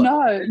doing, but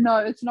no,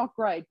 it's not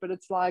great. But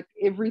it's like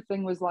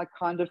everything was like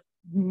kind of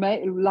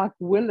like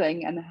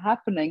willing and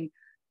happening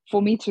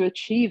for me to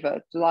achieve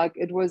it. Like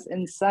it was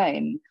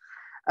insane.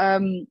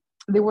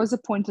 There was a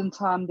point in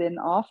time then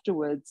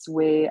afterwards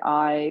where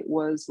I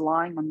was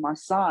lying on my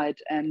side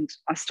and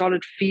I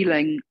started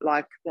feeling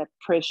like that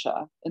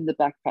pressure in the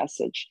back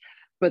passage.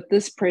 But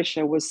this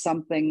pressure was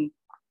something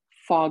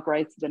far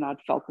greater than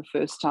I'd felt the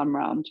first time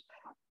round.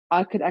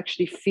 I could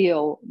actually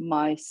feel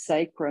my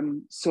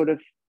sacrum sort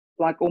of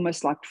like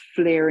almost like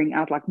flaring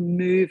out, like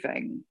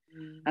moving.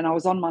 And I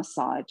was on my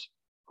side.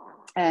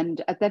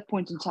 And at that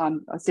point in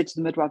time, I said to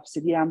the midwife, I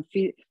said,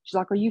 she's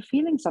like, are you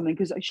feeling something?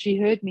 Because she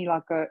heard me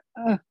like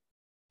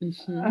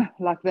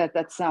like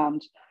that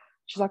sound.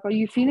 She's like, are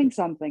you feeling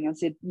something? I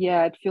said,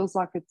 yeah, it feels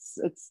like it's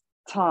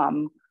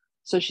time.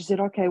 So she said,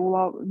 okay, well,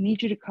 I'll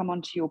need you to come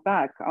onto your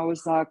back. I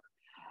was like,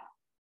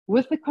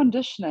 with the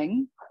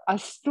conditioning, I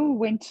still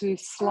went to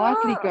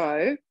slightly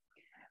go.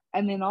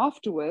 And then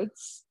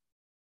afterwards,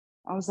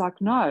 I was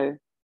like, no,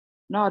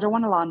 I don't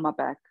want to lie on my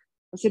back.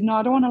 I said, no,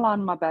 I don't want to lie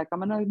on my back. I'm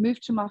going to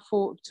move to my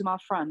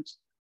front.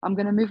 I'm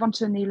going to move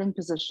onto a kneeling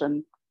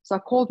position. So I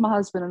called my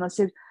husband and I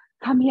said,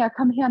 come here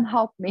and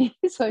help me.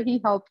 So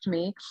he helped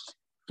me.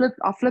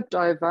 I flipped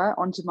over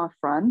onto my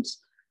front.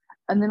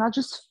 And then I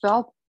just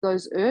felt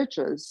those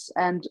urges,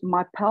 and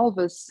my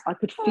pelvis, I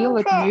could feel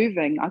it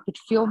moving. I could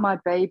feel my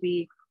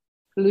baby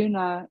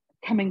Luna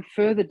coming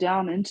further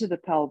down into the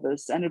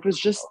pelvis, and it was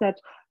just that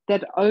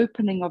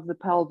opening of the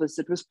pelvis.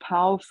 It was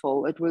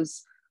powerful. It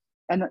was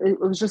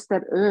just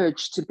that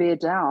urge to bear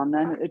down,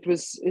 and it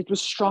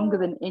was stronger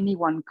than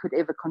anyone could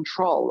ever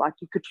control. Like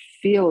you could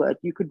feel it.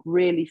 You could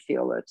really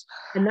feel it.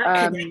 And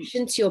that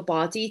connection to your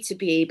body, to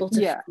be able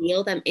to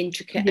feel them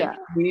intricate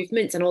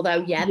movements, and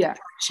although the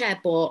pressure,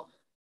 but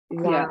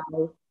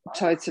wow.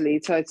 Totally.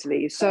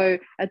 So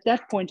at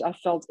that point, I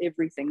felt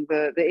everything.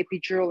 The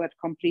epidural had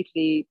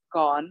completely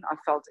gone. I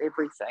felt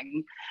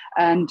everything.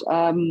 And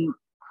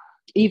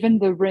even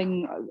the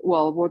ring,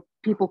 well, what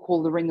people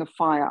call the ring of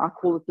fire. I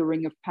call it the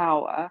ring of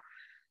power,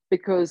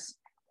 because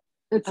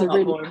it's a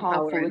really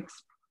powerful,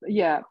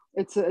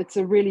 it's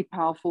a really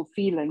powerful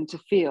feeling to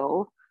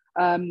feel.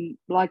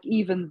 Like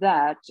even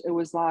that, it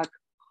was like,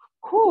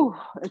 whew,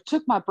 it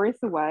took my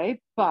breath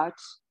away, but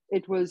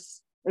it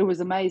was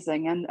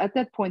amazing. And at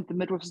that point, the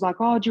midwife was like,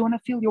 oh, do you want to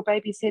feel your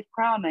baby's head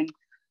crowning?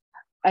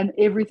 And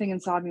everything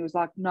inside me was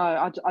like, no,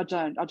 I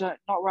don't,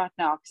 not right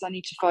now, because I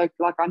need to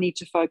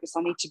focus.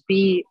 I need to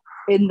be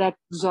in that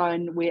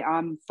zone where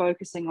I'm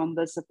focusing on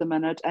this at the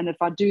minute. And if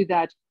I do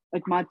that,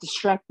 it might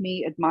distract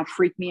me, it might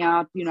freak me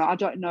out. I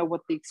don't know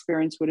what the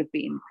experience would have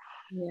been.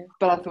 Yeah.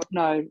 But I thought,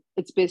 no,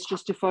 it's best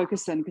just to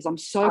focus in, because I'm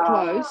so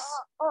close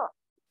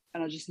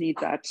and I just need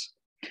that.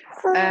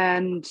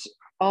 And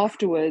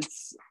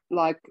afterwards,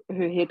 like,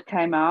 her head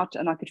came out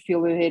and I could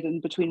feel her head in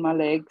between my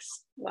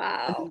legs.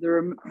 Wow.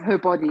 And her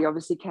body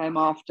obviously came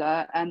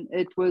after, and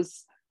it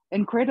was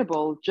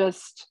incredible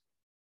just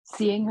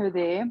seeing her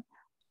there.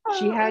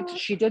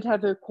 She did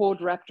have her cord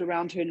wrapped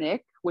around her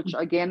neck, which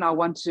again, I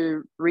want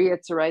to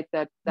reiterate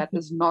that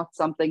is not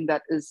something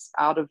that is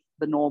out of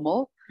the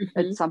normal.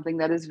 It's something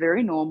that is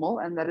very normal,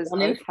 and that is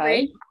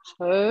okay,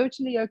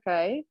 totally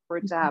okay for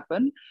it to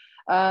happen.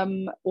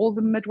 All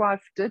the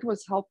midwife did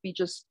was help me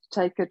just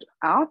take it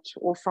out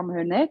or from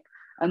her neck,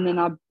 and then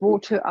I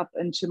brought her up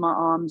into my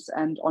arms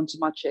and onto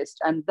my chest.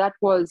 And that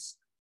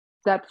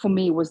for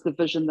me was the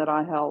vision that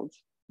I held,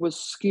 was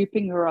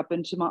scooping her up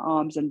into my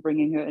arms and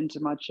bringing her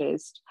into my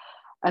chest.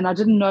 And I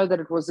didn't know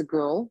that it was a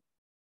girl,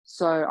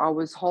 so I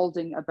was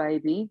holding a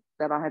baby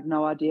that I had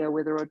no idea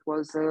whether it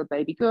was a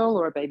baby girl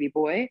or a baby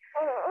boy.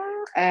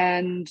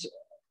 And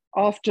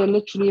after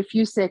literally a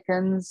few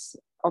seconds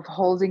of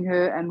holding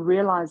her and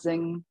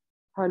realizing,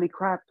 holy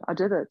crap, I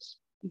did it.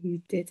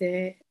 You did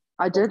it.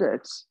 I did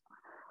it.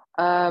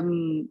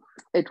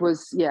 It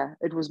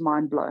was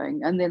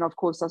mind-blowing. And then of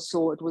course I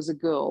saw it was a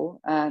girl,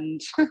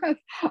 and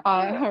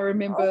I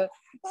remember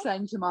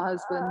saying to my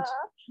husband,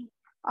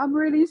 I'm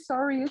really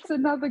sorry, it's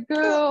another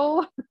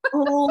girl.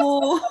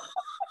 Oh.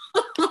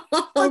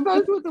 Like,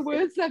 those were the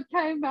words that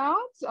came out.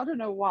 I don't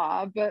know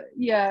why, but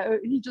yeah,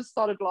 he just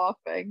started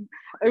laughing.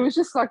 It was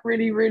just like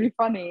really, really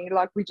funny.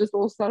 Like, we just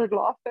all started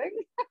laughing.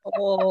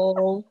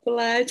 Oh,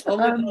 bless. Oh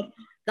my God.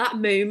 That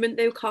moment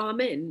though,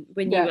 Carmen,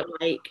 when you were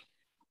like,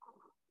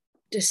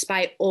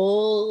 despite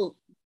all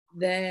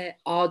the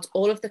odds,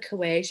 all of the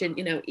coercion,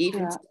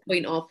 even to the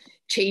point of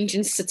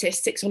changing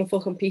statistics on a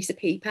fucking piece of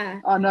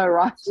paper. I know,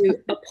 right?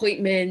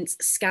 Appointments,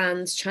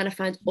 scans, trying to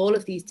find all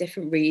of these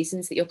different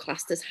reasons that you're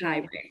classed as high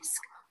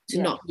risk to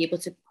not be able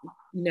to,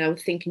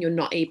 thinking you're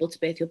not able to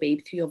birth your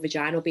baby through your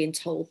vagina, or being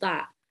told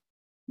that.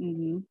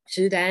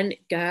 To then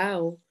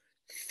go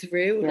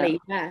through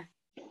labour,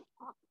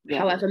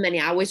 however many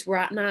hours we're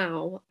at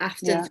now,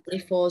 after the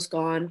 24's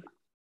gone,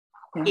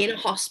 in a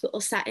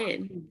hospital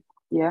setting,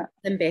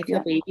 then birth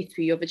your baby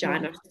through your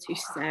vagina after 2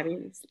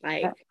 cesareans.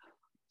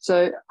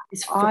 So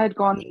I'd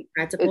gone,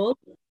 incredible.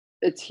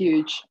 It's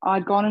huge.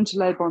 I'd gone into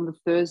labour on the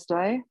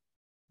Thursday,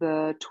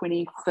 the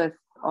 25th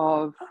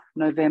of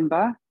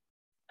November,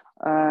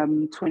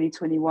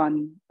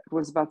 2021. It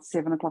was about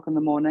 7 o'clock in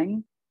the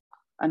morning,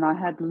 and I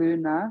had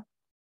Luna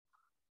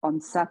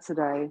on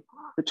Saturday,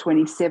 the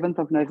 27th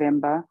of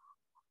November,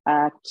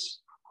 at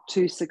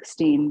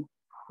 2:16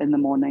 in the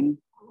morning.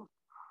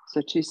 So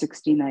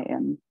 2:16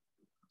 a.m.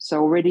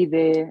 So already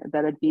there,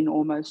 that had been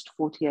almost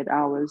 48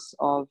 hours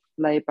of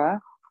labour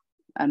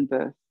and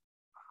birth.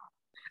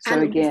 So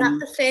and again, was that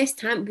the first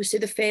time? So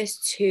the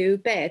first 2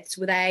 births,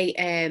 were they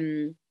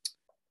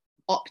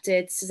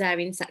opted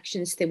cesarean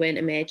sections? They weren't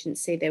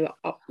emergency. They were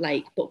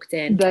booked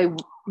in. They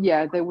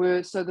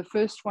were. So the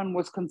first one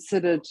was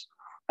considered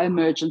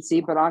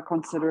emergency, but I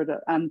consider it an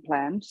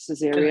unplanned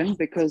cesarean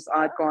because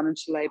I'd gone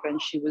into labour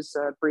and she was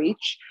a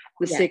breech.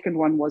 The second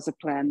one was a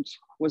planned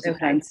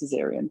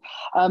cesarean.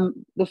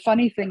 The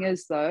funny thing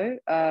is though,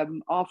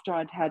 after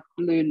I'd had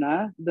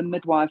Luna, the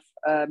midwife,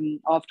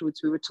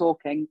 afterwards we were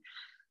talking,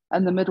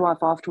 and the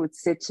midwife afterwards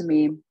said to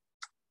me,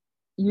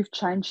 "You've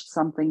changed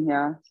something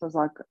here." So I was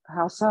like,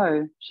 "How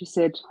so?" She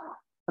said,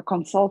 "A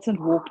consultant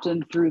walked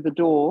in through the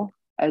door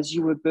as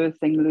you were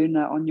birthing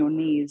Luna on your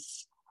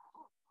knees,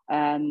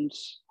 and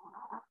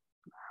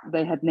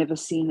they had never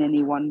seen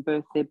anyone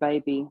birth their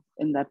baby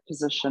in that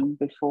position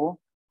before."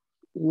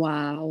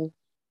 Wow.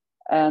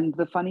 And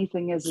the funny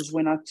thing is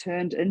when I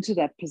turned into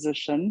that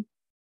position,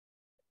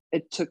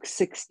 it took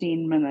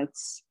 16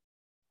 minutes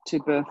to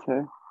birth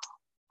her.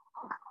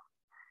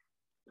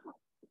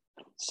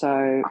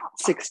 So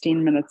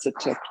 16 minutes it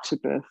took to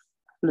birth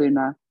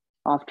Luna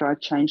after I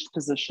changed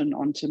position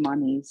onto my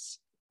knees.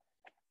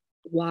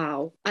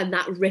 Wow. And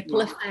that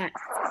ripple effect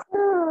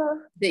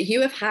that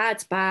you have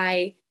had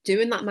by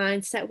doing that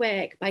mindset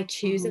work, by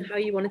choosing how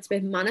you wanted to be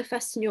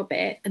manifesting your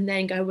bit, and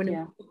then going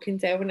and fucking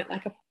doing it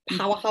like a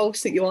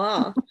powerhouse that you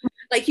are.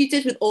 Like you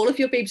did with all of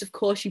your babies. Of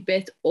course, you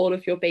birthed all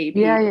of your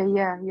babies.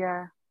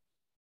 Yeah.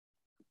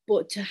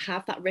 But to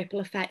have that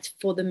ripple effect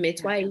for the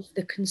midwife,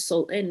 the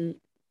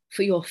consultant,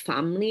 for your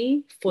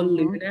family, for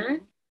Luna,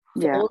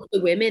 for all of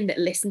the women that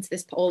listen to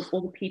this, all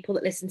the people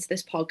that listen to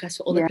this podcast,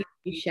 for all the people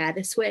you share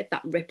this with,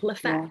 that ripple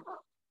effect.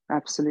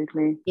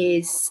 Absolutely.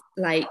 Is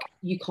like,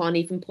 you can't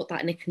even put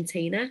that in a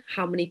container,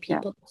 how many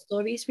people the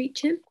story is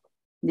reaching.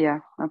 Yeah,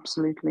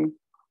 absolutely.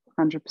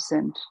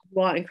 100%.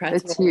 What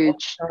incredible. It's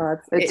huge. Oh,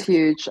 it's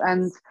huge.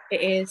 And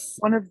it is.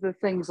 One of the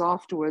things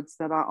afterwards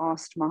that I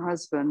asked my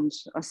husband,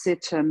 I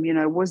said to him,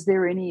 was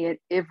there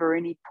ever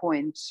any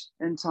point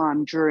in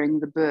time during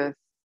the birth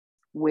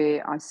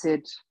where I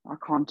said, I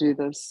can't do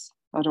this.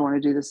 I don't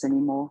want to do this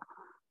anymore.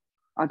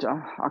 I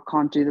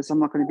can't do this. I'm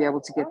not going to be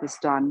able to get this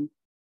done.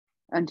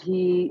 And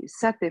he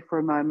sat there for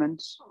a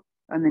moment,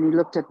 and then he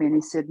looked at me and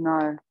he said,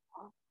 no.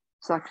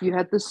 It's like, you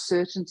had this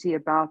certainty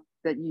about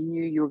that you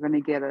knew you were going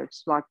to get it.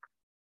 Like,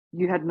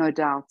 you had no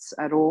doubts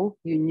at all.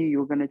 You knew you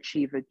were going to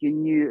achieve it. You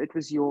knew it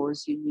was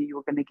yours. You knew you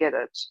were going to get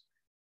it.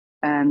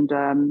 And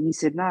he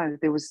said, no,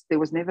 there was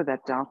never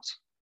that doubt.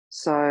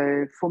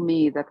 So for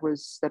me, that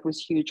was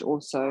huge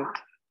also,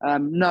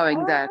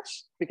 knowing that,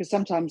 because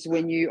sometimes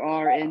when you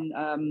are in,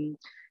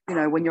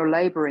 when you're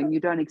laboring, you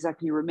don't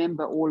exactly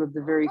remember all of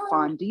the very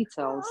fine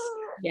details.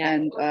 Yeah.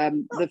 And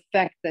the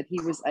fact that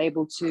he was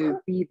able to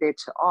be there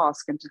to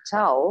ask and to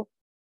tell,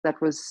 that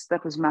was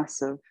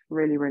massive,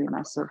 really, really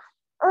massive.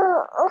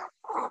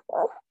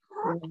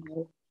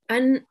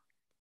 And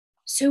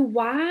so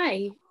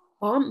why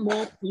aren't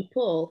more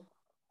people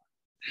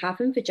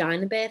having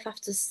vagina birth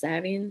after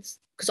cesareans?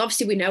 Because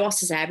obviously we know our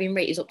cesarean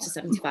rate is up to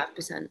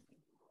 75%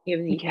 here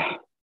in the UK,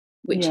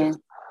 which is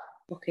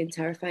fucking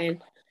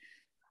terrifying.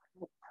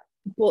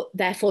 But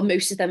therefore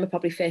most of them are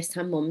probably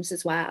first-time mums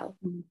as well.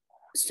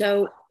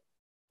 So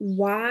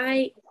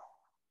why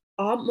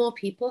aren't more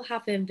people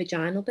having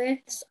vaginal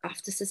births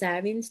after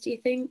cesareans, do you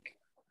think?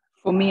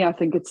 For me, I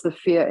think it's the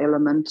fear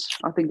element.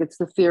 I think it's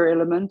the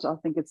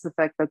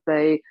fact that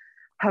they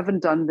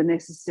haven't done the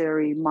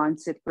necessary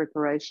mindset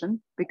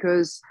preparation,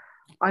 because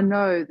I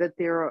know that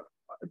there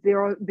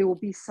will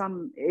be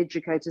some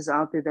educators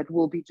out there that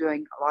will be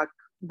doing like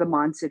the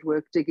mindset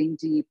work, digging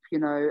deep,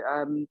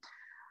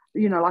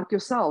 like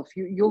yourself,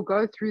 you'll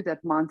go through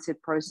that mindset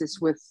process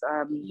with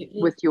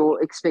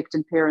your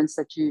expectant parents,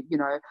 that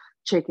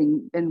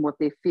checking in what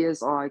their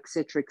fears are,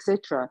 etc.,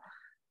 etc.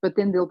 But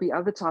then there'll be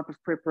other type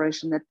of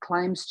preparation that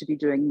claims to be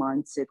doing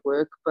mindset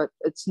work, but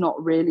it's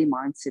not really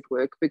mindset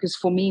work. Because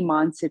for me,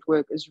 mindset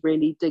work is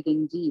really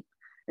digging deep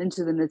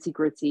into the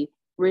nitty-gritty,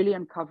 really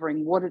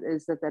uncovering what it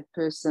is that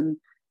person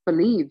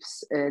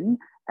believes in,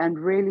 and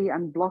really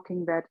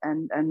unblocking that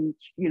and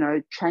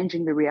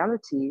changing the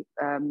reality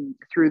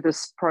through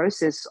this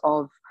process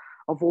of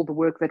all the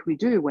work that we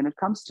do when it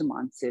comes to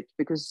mindset,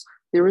 because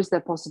there is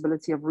that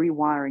possibility of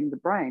rewiring the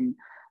brain.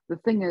 The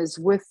thing is,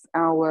 with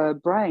our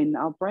brain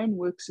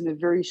works in a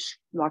very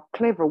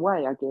clever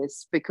way, I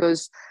guess,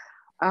 because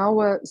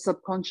our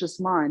subconscious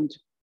mind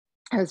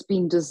has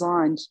been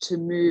designed to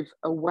move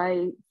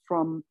away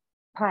from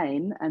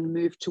pain and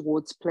move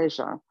towards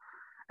pleasure.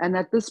 And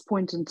at this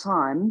point in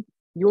time,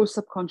 your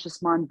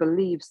subconscious mind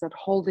believes that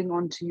holding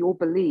on to your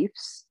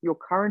beliefs, your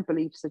current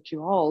beliefs that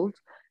you hold,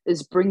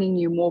 is bringing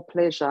you more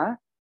pleasure,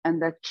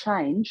 and that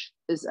change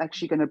is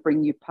actually going to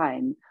bring you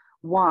pain.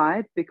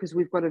 Why? Because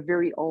we've got a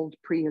very old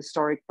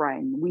prehistoric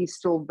brain. We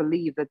still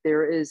believe that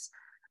there is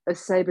a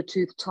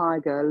saber-toothed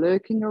tiger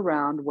lurking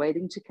around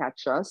waiting to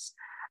catch us.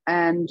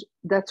 And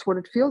that's what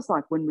it feels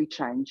like when we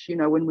change,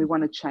 when we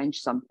want to change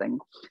something.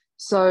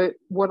 So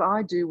what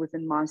I do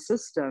within my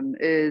system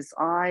is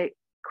I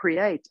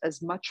create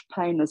as much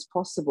pain as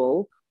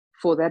possible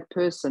for that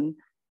person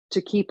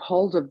to keep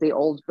hold of their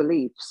old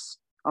beliefs.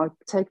 I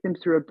take them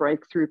through a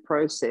breakthrough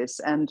process,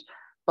 and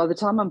by the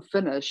time I'm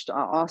finished,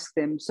 I ask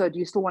them, so do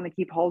you still want to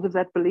keep hold of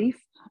that belief?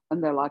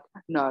 And they're like,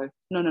 no.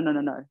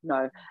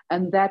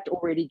 And that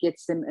already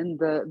gets them in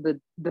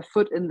the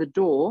foot in the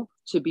door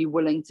to be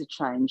willing to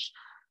change.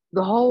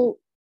 The whole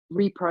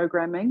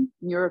reprogramming,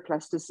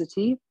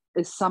 neuroplasticity,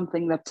 is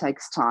something that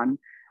takes time,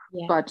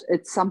 but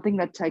it's something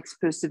that takes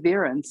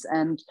perseverance.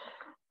 And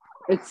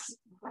it's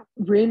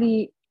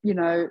really,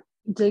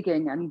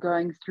 digging and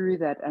going through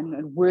that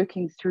and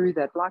working through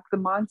that, like the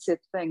mindset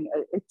thing.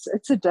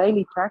 It's a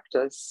daily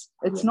practice.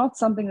 It's not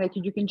something that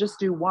you can just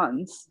do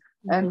once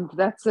and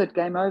that's it,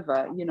 game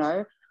over.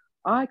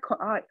 I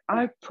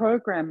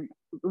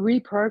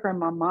reprogram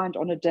my mind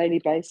on a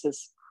daily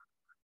basis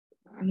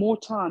more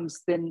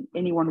times than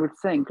anyone would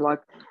think,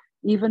 like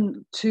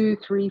even 2,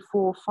 3,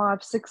 4,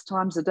 5, 6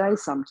 times a day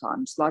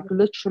sometimes. Like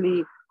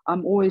literally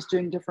I'm always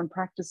doing different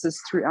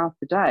practices throughout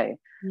the day.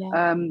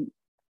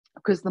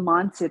 Because the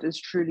mindset is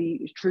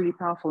truly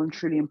powerful and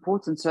truly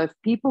important. So if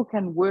people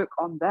can work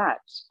on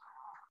that,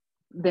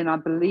 then I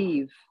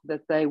believe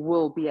that they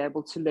will be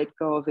able to let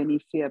go of any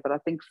fear. But I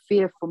think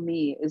fear for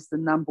me is the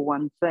number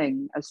one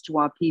thing as to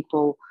why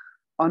people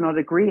are not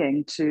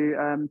agreeing to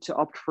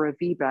opt for a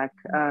VBAC.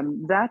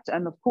 That,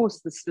 and of course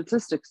the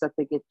statistics that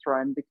they get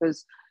thrown,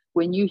 because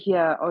when you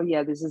hear, oh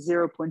yeah, there's a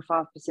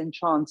 0.5%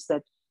 chance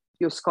that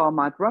your scar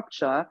might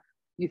rupture,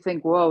 you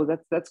think, whoa,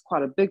 that's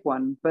quite a big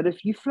one. But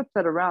if you flip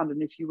that around,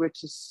 and if you were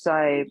to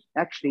say,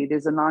 actually,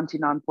 there's a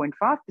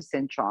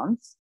 99.5%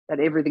 chance that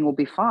everything will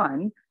be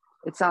fine,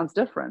 it sounds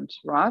different,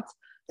 right?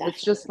 Definitely.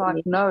 It's just like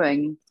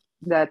knowing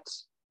that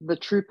the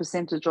true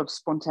percentage of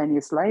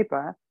spontaneous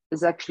labor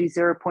is actually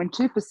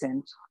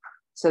 0.2%.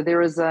 So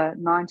there is a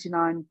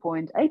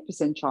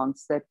 99.8%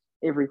 chance that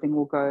everything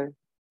will go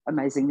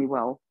amazingly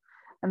well.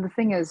 And the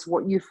thing is,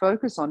 what you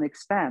focus on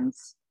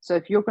expands. So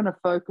if you're going to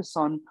focus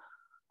on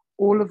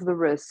all of the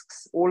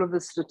risks, all of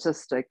the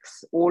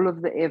statistics, all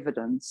of the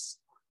evidence,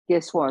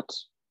 guess what?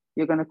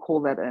 You're going to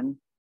call that in.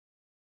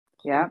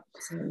 Yeah.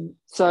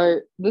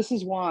 So this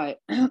is why,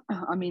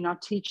 I mean, I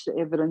teach the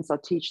evidence, I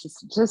teach the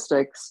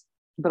statistics,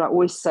 but I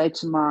always say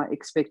to my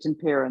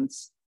expectant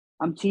parents,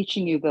 I'm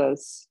teaching you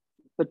this,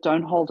 but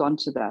don't hold on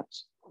to that.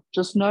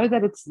 Just know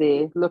that it's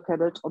there, look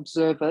at it,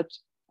 observe it,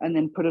 and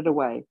then put it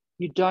away.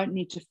 You don't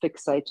need to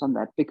fixate on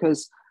that,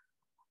 because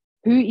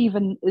who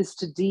even is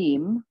to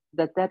deem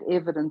that that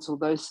evidence or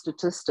those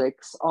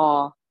statistics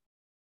are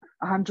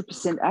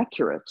 100%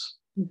 accurate?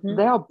 Mm-hmm.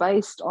 They are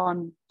based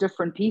on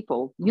different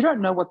people. You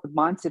don't know what the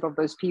mindset of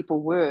those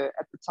people were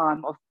at the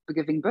time of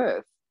giving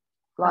birth.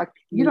 Like,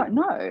 you don't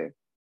know.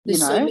 There's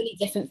so many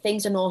different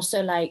things. And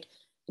also, like,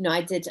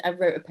 I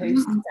wrote a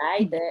post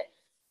today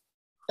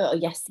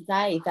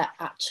yesterday that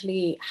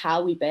actually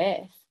how we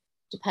birth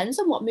depends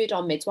on what mood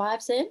our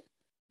midwives in,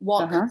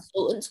 what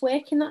consultants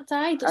working that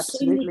day. There's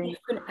so many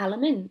different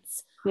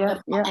elements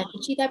of what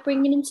energy they're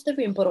bringing into the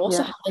room, but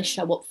also how they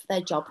show up for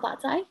their job that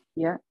day.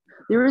 Yeah.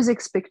 There is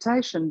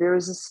expectation. There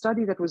is a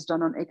study that was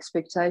done on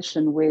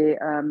expectation where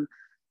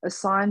a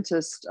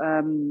scientist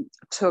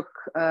took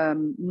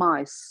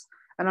mice.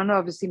 And I know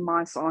obviously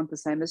mice aren't the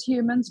same as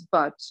humans,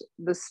 but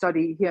the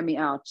study, hear me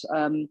out,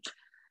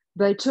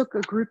 they took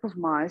a group of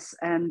mice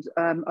and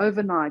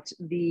overnight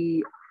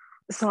the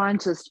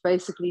scientist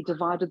basically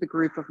divided the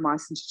group of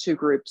mice into two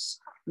groups.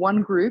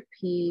 One group,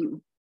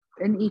 in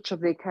each of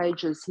their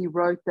cages, he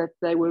wrote that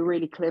they were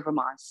really clever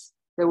mice.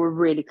 They were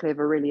really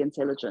clever, really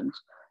intelligent.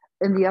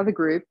 In the other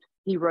group,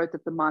 he wrote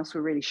that the mice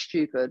were really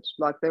stupid,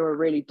 like they were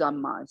really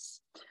dumb mice.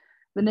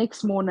 The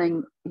next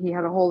morning, he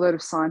had a whole load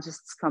of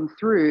scientists come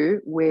through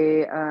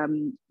where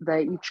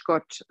they each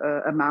got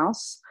a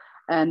mouse,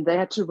 and they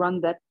had to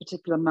run that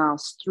particular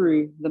mouse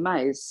through the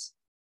maze,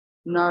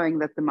 knowing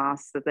that the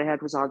mouse that they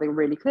had was either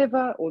really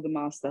clever or the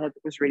mouse they had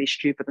was really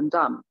stupid and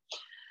dumb.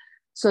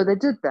 So they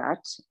did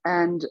that,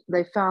 and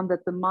they found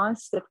that the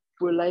mice that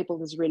were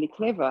labeled as really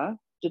clever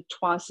did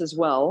twice as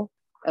well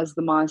as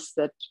the mice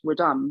that were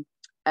dumb.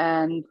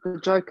 And the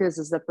joke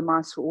is that the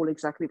mice were all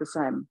exactly the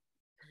same.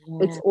 Yeah.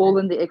 It's all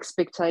in the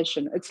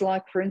expectation. It's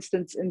like, for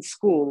instance, in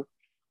school,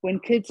 when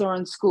kids are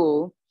in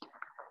school,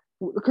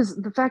 because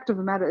the fact of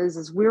the matter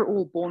is we're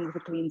all born with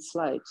a clean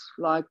slate.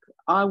 Like,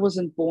 I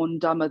wasn't born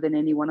dumber than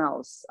anyone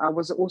else. I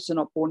was also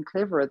not born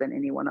cleverer than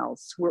anyone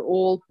else. We're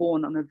all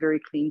born on a very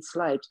clean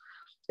slate.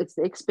 It's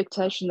the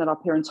expectation that our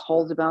parents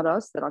hold about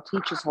us, that our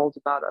teachers hold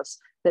about us,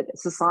 that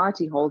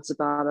society holds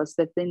about us,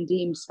 that then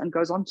deems and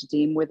goes on to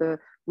deem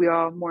whether we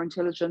are more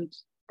intelligent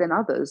than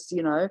others.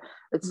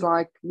 It's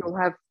like you'll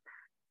have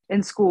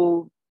in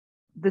school,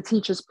 the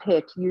teacher's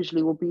pet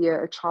usually will be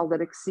a child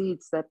that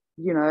exceeds that,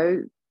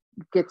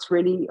 gets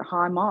really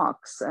high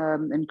marks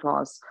in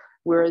class.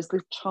 Whereas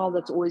the child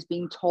that's always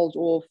being told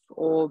off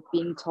or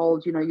being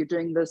told, you're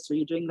doing this or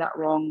you're doing that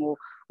wrong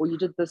or you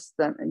did this,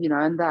 then,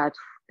 and that,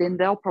 then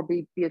they'll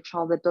probably be a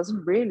child that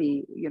doesn't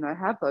really,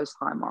 have those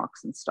high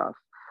marks and stuff.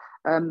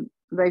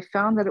 They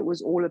found that it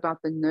was all about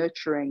the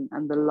nurturing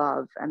and the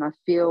love. And I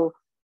feel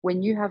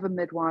when you have a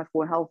midwife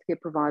or a healthcare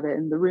provider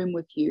in the room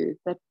with you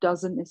that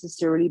doesn't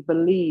necessarily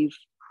believe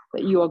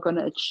that you are going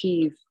to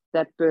achieve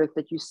that birth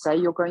that you say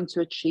you're going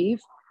to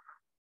achieve,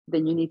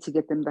 then you need to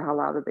get them the hell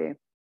out of there.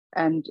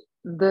 And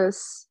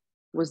this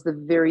was the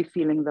very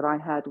feeling that I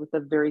had with the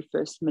very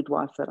first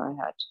midwife that I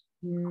had.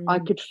 I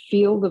could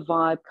feel the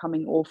vibe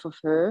coming off of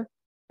her,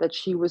 that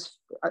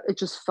it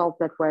just felt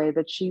that way,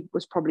 that she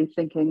was probably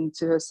thinking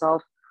to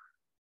herself,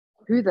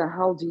 who the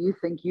hell do you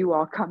think you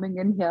are coming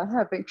in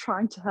here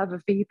trying to have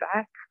a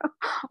VBAC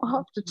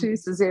after 2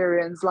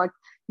 cesareans? Like,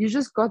 I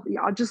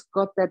just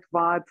got that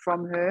vibe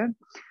from her.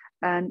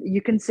 And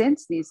you can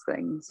sense these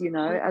things,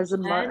 as a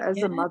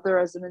mother,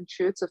 as an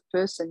intuitive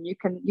person, you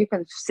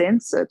can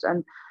sense it.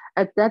 And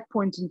at that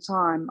point in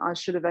time, I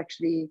should have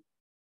actually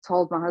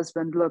told my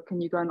husband, look,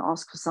 can you go and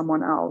ask for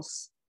someone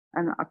else?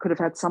 And I could have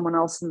had someone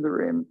else in the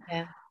room.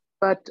 Yeah.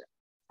 But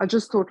I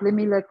just thought, let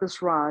me let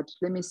this ride.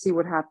 Let me see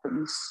what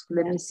happens.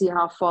 Let me see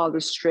how far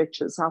this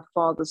stretches, how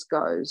far this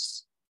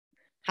goes.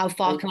 How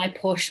far can I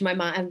push my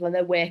mind when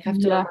I work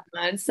after my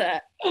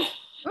mindset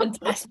and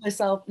test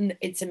myself? And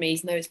it's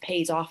amazing though, it's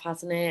paid off,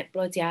 hasn't it?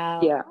 Bloody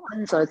hell. Yeah,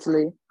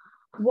 totally.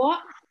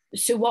 What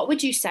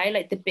would you say,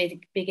 like, the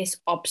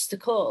biggest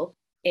obstacle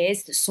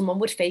is that someone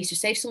would face? So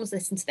say if someone's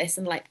listening to this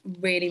and like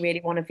really, really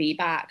want a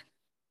VBAC,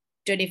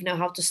 don't even know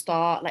how to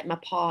start, like my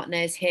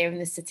partner's hearing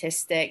the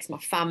statistics, my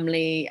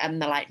family,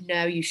 and they're like,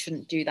 no, you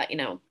shouldn't do that,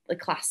 the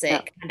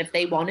classic. And if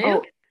they want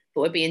to,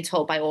 but we're being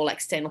told by all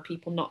external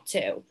people not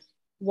to.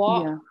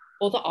 What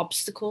other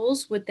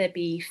obstacles would there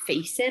be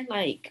facing?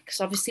 Like,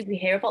 because obviously we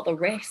hear about the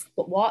risks,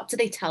 but what do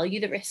they tell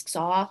you the risks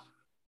are?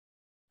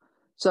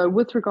 So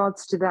with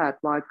regards to that,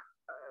 like,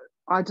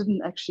 I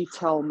didn't actually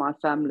tell my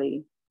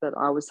family that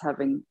I was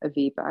having a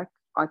VBAC.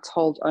 I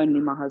told only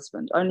my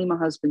husband. Only my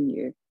husband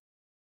knew,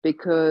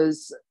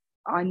 because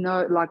I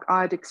know, like,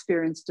 I'd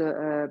experienced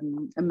a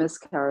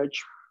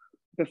miscarriage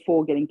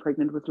before getting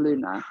pregnant with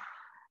Luna.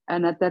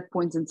 And at that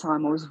point in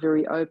time, I was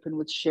very open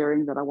with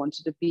sharing that I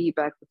wanted a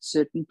VBAC with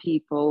certain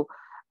people.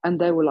 And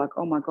they were like,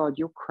 oh my God,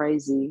 you're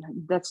crazy.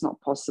 That's not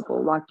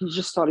possible. Like, you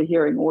just started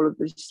hearing all of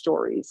these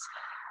stories.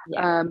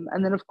 Yeah.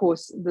 And then, of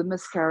course, the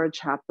miscarriage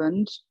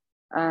happened.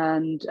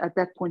 And at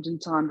that point in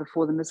time,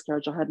 before the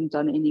miscarriage, I hadn't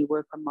done any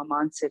work on my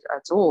mindset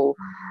at all.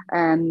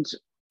 And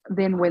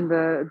then when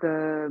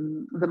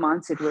the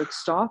mindset work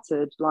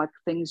started, like,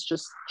 things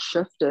just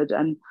shifted.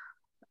 And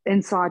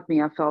inside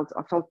me, I felt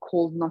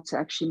called not to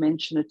actually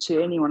mention it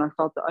to anyone. I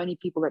felt the only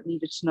people that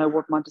needed to know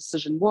what my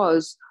decision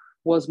was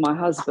my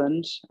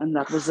husband, and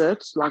that was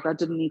it. Like, I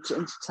didn't need to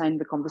entertain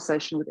the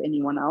conversation with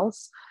anyone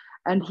else.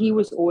 And he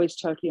was always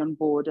totally on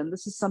board. And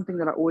this is something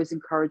that I always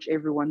encourage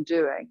everyone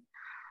doing.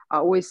 I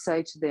always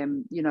say to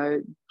them, you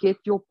know, get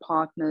your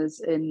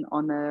partners in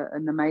on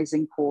an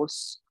amazing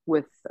course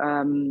with,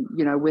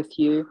 with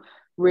you,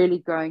 really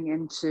going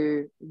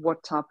into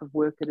what type of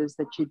work it is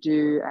that you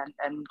do,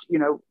 and you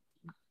know,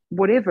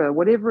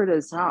 whatever it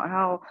is,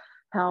 how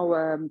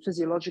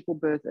physiological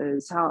birth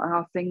is,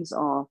 how things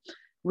are,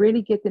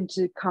 really get them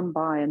to come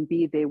by and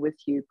be there with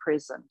you,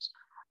 present.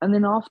 And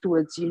then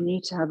afterwards, you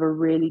need to have a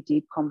really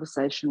deep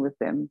conversation with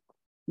them.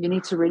 You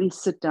need to really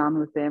sit down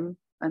with them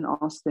and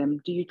ask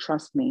them, do you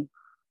trust me?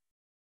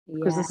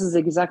 Because this is the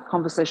exact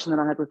conversation that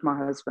I had with my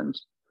husband.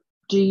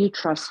 Do you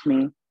trust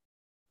me?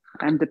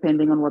 And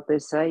depending on what they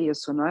say,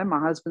 yes or no, my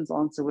husband's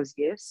answer was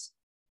yes.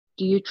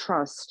 Do you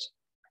trust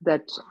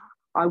that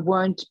I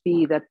won't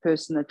be that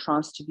person that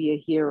tries to be a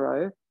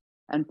hero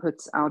and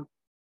puts our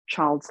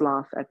child's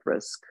life at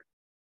risk?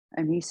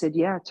 And he said,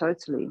 yeah,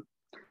 totally.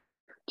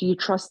 Do you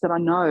trust that I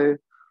know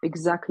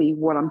exactly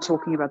what I'm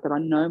talking about, that I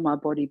know my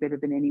body better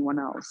than anyone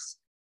else,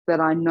 that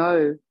I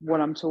know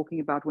what I'm talking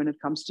about when it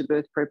comes to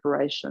birth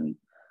preparation?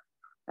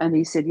 And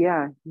he said,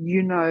 yeah,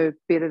 you know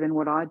better than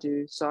what I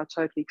do, so I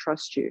totally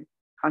trust you.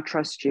 I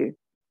trust you.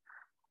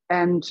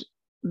 And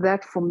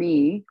that for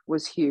me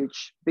was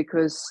huge,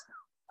 because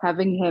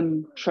having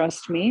him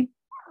trust me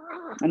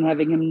and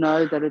having him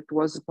know that it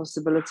was a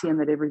possibility and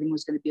that everything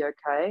was going to be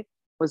okay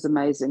was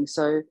amazing.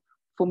 So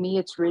for me,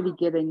 it's really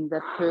getting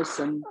that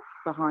person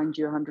behind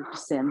you 100%.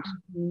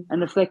 Mm-hmm.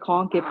 And if they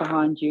can't get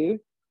behind you,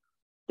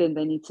 then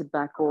they need to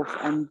back off,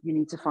 and you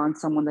need to find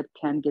someone that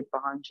can get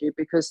behind you,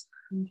 because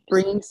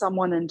bringing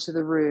someone into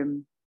the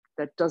room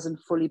that doesn't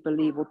fully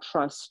believe or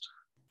trust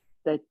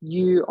that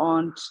you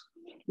aren't,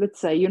 let's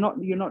say you're not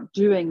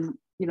doing,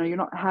 you know, you're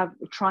not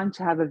trying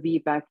to have a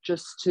VBAC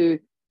just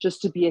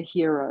to be a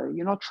hero.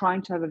 You're not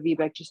trying to have a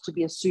VBAC just to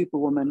be a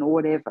superwoman or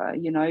whatever,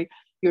 you know.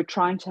 You're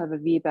trying to have a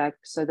VBAC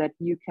so that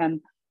you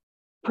can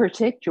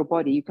protect your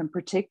body, you can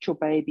protect your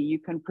baby, you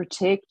can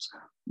protect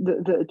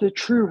the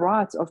true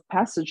rites of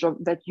passage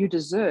that you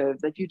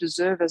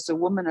deserve as a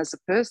woman, as a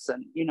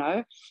person, you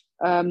know.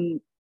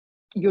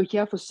 You're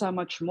here for so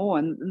much more.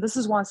 And this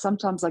is why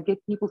sometimes I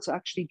get people to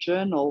actually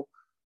journal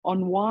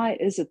on why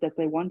is it that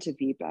they want a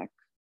VBAC.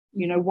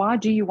 You know, why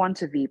do you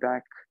want a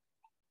VBAC?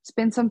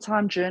 Spend some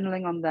time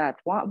journaling on that.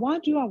 Why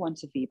do I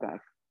want a VBAC?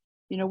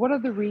 You know, what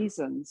are the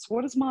reasons?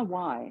 What is my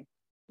why?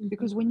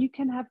 Because when you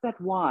can have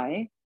that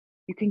why,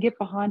 you can get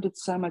behind it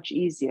so much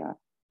easier.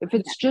 If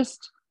it's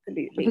just,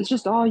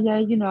 oh yeah,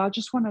 you know, I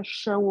just want to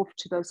show off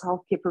to those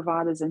healthcare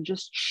providers and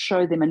just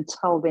show them and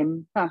tell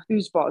them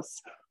who's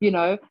boss, you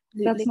know,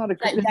 that's not a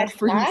good enough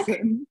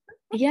reason.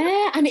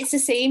 Yeah, and it's the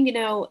same, you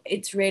know,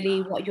 it's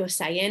really what you're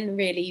saying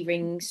really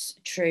rings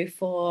true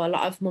for a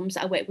lot of mums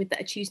that I work with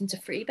that are choosing to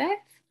free birth.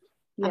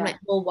 Yeah. I'm like,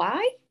 well,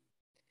 why?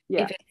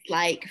 Yeah. If it's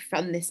like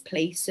from this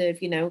place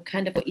of, you know,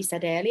 kind of what you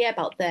said earlier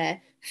about the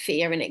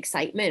fear and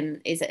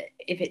excitement, is it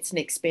if it's an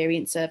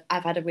experience of,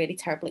 I've had a really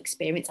terrible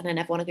experience and I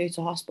never want to go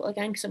to hospital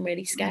again because I'm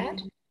really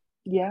scared.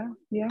 Yeah.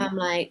 I'm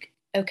like,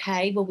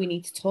 okay, well, we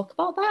need to talk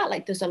about that.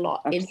 Like, there's a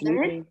lot in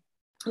there.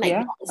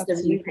 Like, what is the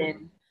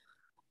reason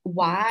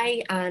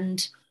why?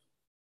 And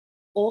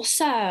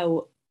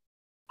also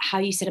how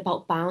you said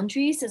about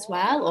boundaries as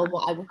well, or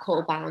what I would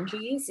call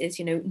boundaries is,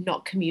 you know,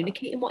 not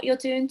communicating what you're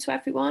doing to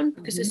everyone,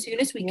 because as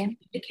soon as we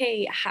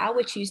communicate how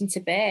we're choosing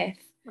to birth,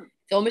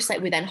 it's almost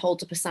like we then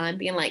hold up a sign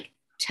being like,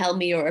 tell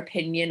me your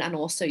opinion and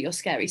also your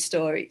scary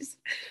stories.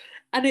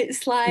 And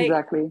it's like,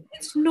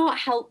 it's not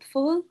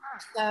helpful.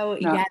 So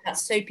yeah,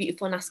 that's so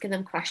beautiful. And asking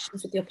them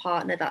questions with your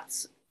partner,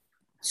 that's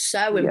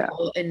so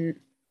important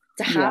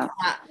to have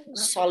that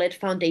solid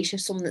foundation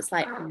of someone that's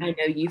like, I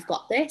know you've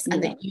got this,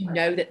 and that you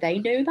know that they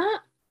know that.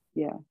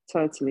 Yeah,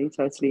 totally.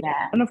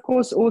 Yeah. And of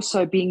course,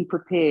 also being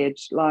prepared.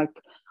 Like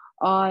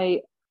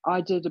I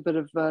did a bit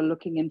of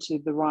looking into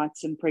the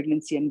rights in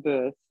pregnancy and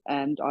birth,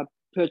 and I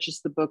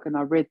purchased the book and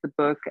I read the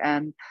book,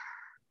 and,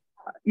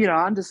 you know,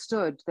 I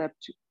understood that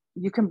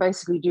you can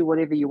basically do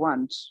whatever you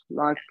want.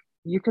 Like,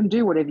 you can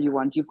do whatever you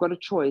want. You've got a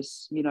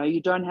choice, you know,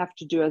 you don't have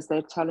to do as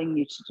they're telling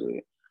you to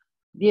do.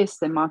 yes,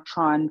 they might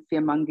try and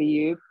fearmonger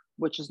you,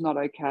 which is not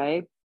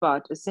okay,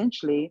 but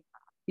essentially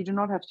you do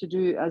not have to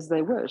do as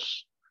they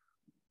wish,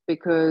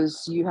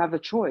 because you have a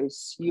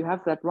choice. You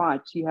have that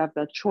right. You have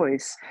that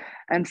choice.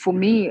 And for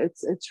me,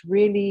 it's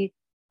really,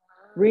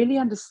 really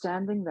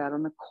understanding that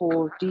on a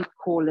core, deep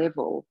core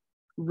level,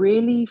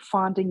 really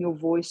finding your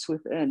voice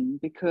within.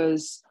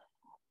 Because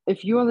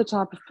if you are the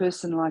type of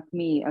person like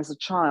me as a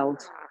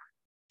child,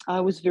 I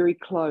was very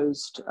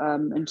closed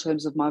in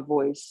terms of my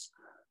voice.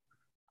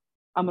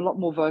 I'm a lot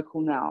more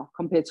vocal now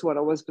compared to what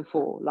I was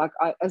before. Like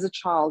as a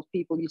child,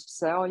 people used to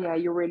say, oh yeah,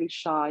 you're really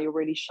shy, you're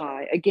really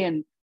shy.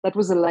 Again, that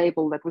was a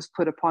label that was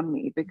put upon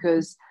me,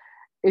 because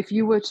if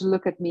you were to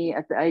look at me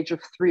at the age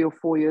of 3 or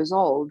 4 years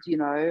old, you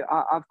know,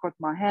 I've got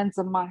my hands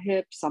on my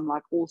hips. I'm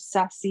like all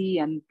sassy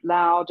and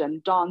loud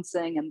and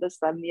dancing and this,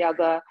 that, and the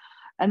other.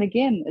 And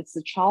again, it's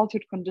the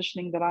childhood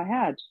conditioning that I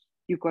had.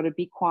 You've got to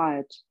be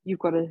quiet. You've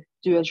got to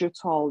do as you're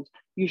told.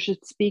 You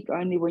should speak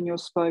only when you're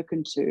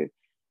spoken to.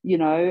 You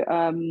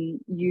know,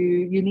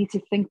 you need to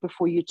think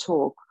before you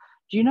talk.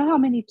 Do you know how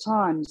many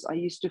times I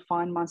used to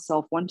find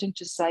myself wanting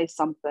to say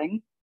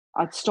something?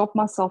 I'd stop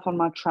myself on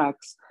my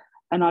tracks,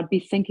 and I'd be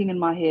thinking in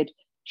my head,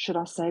 should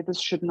I say this?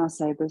 Shouldn't I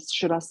say this?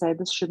 Should I say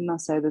this? Shouldn't I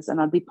say this?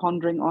 And I'd be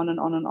pondering on and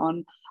on and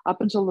on,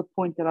 up until the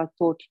point that I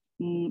thought,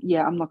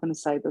 yeah, I'm not going to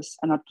say this.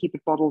 And I'd keep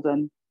it bottled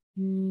in.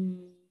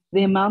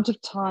 The amount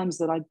of times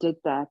that I did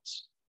that,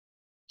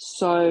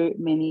 so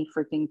many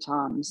freaking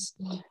times.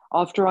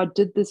 After I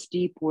did this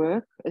deep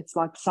work, it's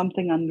like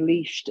something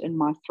unleashed in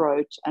my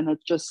throat, and it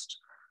just,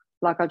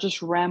 like, I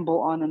just ramble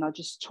on and I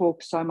just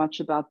talk so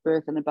much about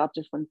birth and about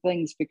different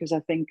things, because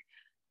I think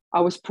I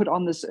was put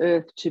on this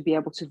earth to be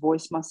able to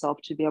voice myself,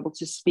 to be able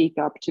to speak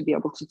up, to be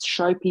able to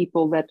show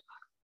people that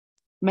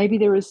maybe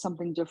there is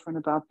something different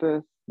about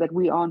birth that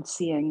we aren't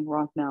seeing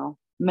right now.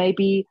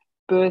 Maybe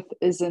birth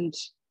isn't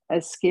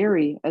as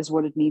scary as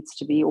what it needs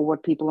to be or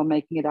what people are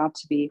making it out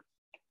to be.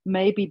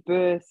 Maybe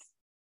birth,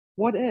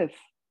 what if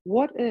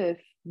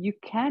you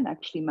can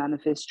actually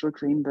manifest your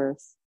dream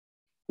birth?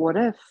 What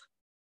if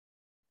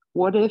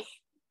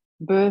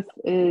birth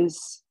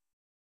is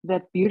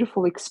that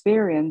beautiful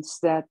experience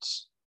that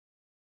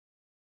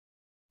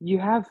you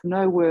have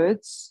no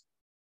words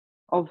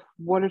of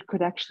what it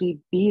could actually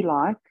be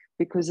like,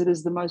 because it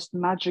is the most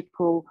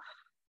magical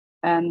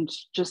and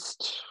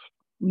just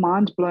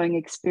mind-blowing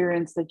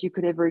experience that you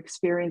could ever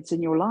experience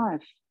in your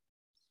life.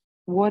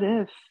 What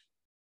if?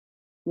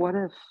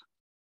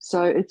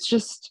 So it's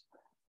just,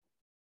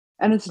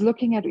 and it's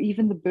looking at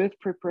even the birth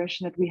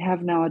preparation that we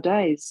have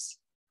nowadays.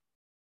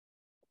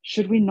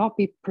 Should we not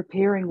be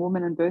preparing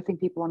women and birthing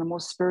people on a more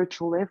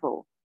spiritual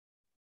level?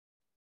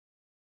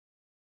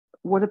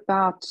 What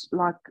about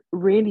like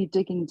really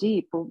digging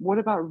deep? Or what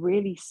about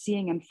really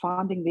seeing and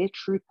finding their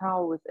true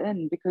power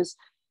within? Because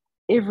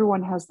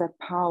everyone has that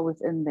power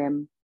within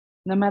them.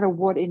 No matter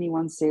what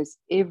anyone says,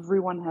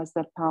 everyone has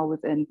that power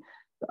within.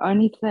 The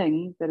only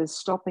thing that is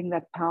stopping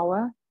that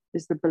power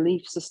is the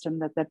belief system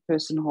that that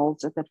person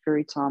holds at that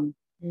very time.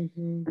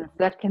 And if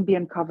that can be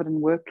uncovered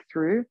and worked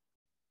through,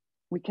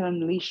 we can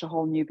unleash a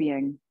whole new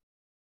being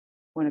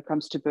when it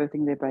comes to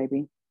birthing their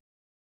baby.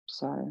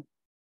 So,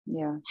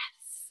 yeah.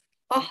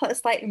 Oh,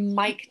 it's like a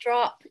mic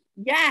drop.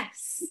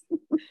 Yes.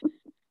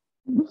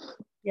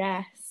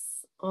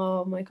 Yes.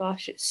 Oh my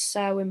gosh, it's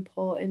so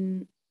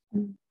important.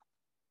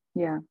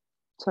 Yeah,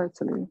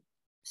 totally.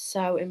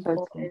 So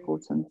important. Totally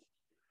important.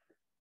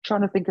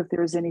 Trying to think if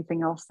there is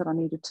anything else that I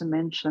needed to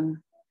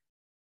mention.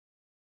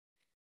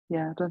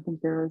 Yeah, I don't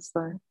think there is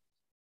though.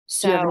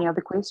 Do you have any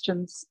other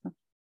questions?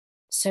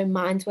 So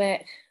mind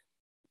work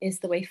is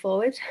the way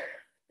forward.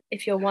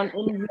 If you're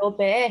wanting your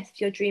birth,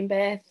 your dream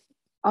birth.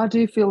 I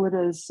do feel it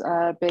is,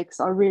 Bex.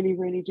 I really,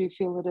 really do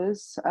feel it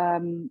is.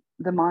 The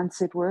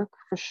mindset work,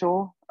 for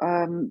sure.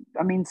 I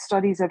mean,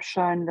 studies have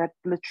shown that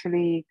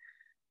literally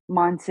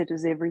mindset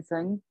is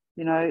everything.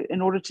 You know,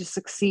 in order to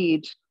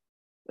succeed,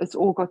 it's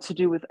all got to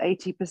do with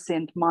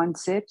 80%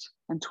 mindset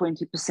and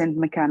 20%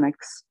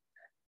 mechanics.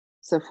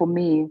 So for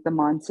me, the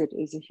mindset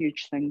is a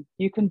huge thing.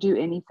 You can do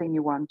anything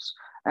you want.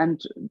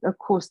 And of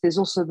course, there's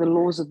also the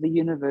laws of the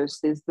universe.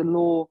 There's the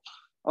law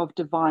of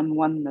divine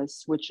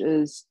oneness, which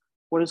is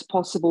what is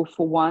possible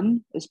for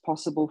one is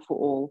possible for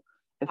all.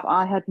 If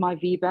I had my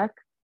VBAC,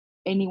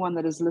 anyone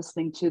that is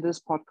listening to this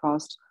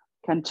podcast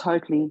can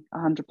totally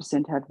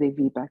 100% have their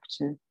VBAC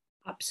too.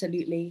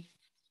 Absolutely.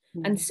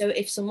 And so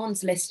if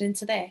someone's listening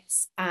to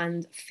this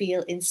and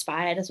feel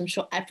inspired, as I'm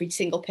sure every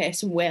single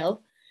person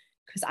will,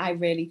 because I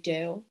really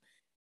do,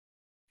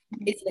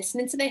 is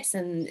listening to this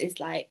and is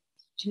like,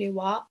 do you know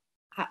what?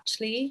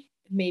 Actually,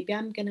 maybe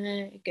I'm going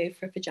to go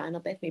for a vaginal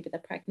birth. Maybe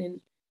they're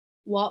pregnant.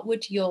 What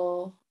if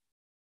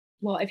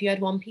you had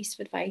one piece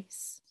of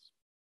advice?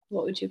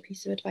 What would your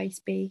piece of advice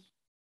be?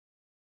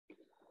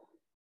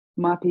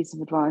 My piece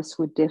of advice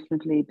would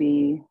definitely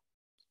be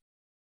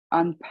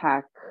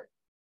unpack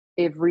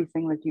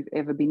everything that you've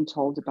ever been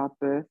told about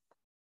birth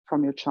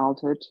from your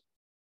childhood.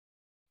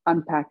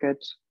 Unpack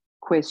it,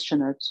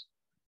 question it,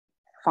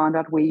 find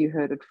out where you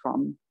heard it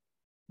from,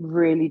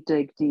 really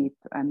dig deep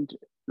and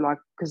like,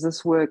 because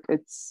this work,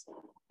 it's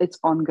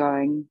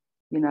ongoing,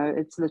 you know,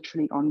 it's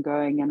literally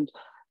ongoing. And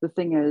the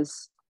thing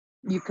is,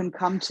 you can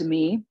come to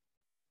me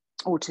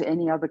or to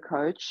any other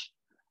coach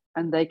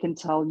and they can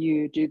tell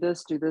you, do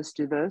this, do this,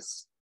 do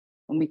this,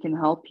 and we can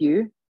help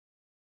you.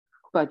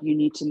 But you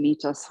need to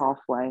meet us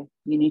halfway.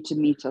 You need to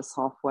meet us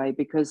halfway,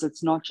 because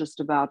it's not just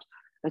about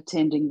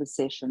attending the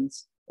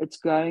sessions. It's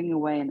going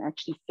away and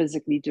actually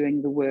physically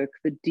doing the work,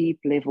 the deep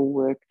level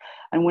work.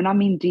 And when I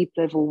mean deep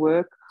level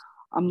work,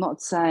 I'm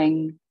not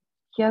saying,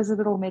 here's a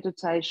little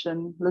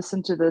meditation,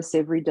 listen to this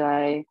every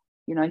day.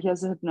 You know,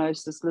 here's a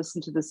hypnosis,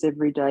 listen to this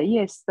every day.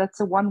 Yes, that's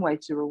a one way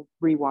to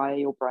rewire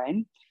your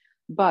brain.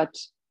 But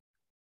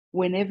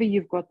whenever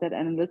you've got that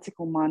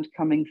analytical mind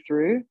coming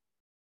through,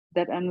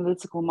 that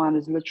analytical mind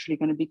is literally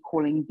going to be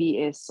calling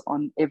BS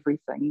on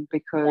everything,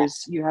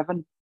 because you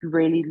haven't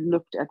really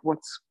looked at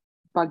what's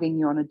bugging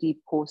you on a deep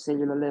core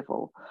cellular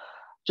level.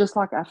 Just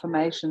like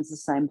affirmations, the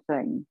same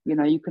thing. You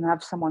know, you can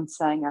have someone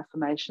saying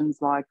affirmations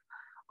like,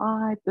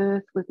 I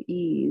birth with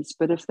ease,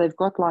 but if they've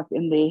got like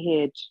in their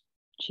head,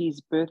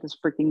 geez, birth is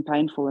freaking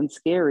painful and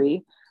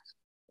scary,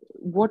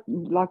 what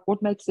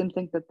makes them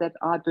think that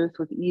I birth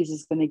with ease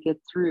is going to get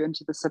through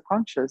into the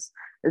subconscious?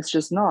 It's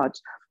just not.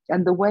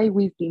 And the way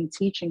we've been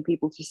teaching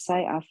people to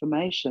say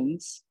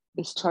affirmations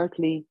is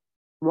totally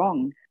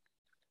wrong.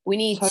 We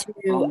need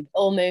to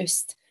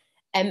almost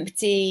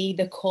empty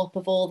the cup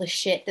of all the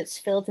shit that's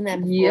filled in there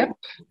before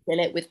we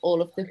fill it with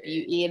all of the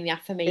beauty and the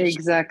affirmation.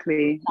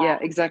 Exactly. Yeah,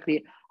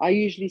 exactly. I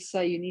usually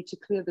say you need to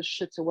clear the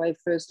shit away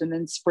first and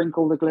then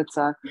sprinkle the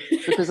glitter,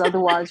 because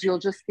otherwise you'll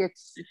just get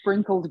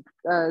sprinkled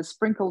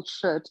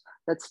shit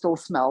that still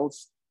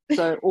smells.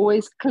 So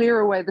always clear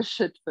away the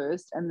shit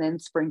first and then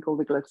sprinkle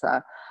the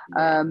glitter.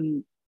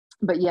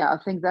 But yeah, I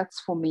think that's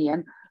for me.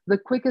 And the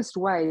quickest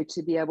way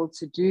to be able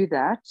to do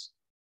that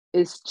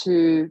is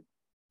to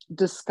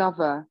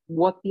discover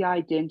what the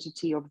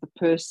identity of the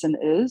person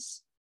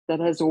is that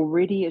has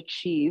already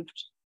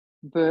achieved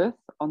birth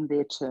on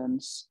their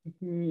terms.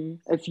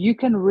 If you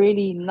can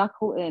really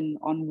knuckle in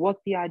on what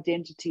the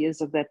identity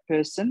is of that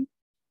person,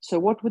 so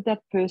what would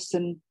that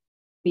person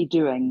be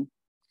doing?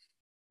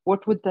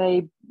 What would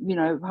they, you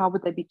know, how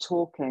would they be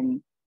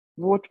talking?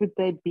 What would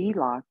they be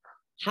like?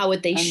 How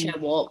would they show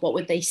up? What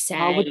would they say?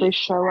 How would they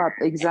show up?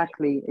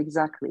 Exactly.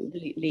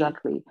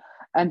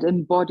 And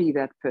embody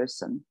that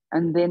person,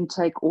 and then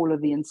take all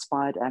of the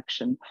inspired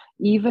action,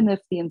 even if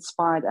the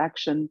inspired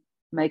action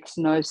makes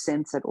no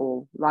sense at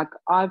all. Like,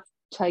 I've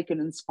taken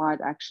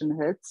inspired action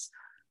hits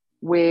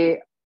where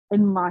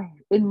in my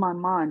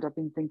mind I've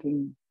been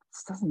thinking,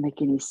 this doesn't make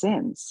any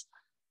sense,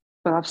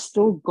 but I've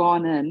still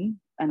gone in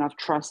and I've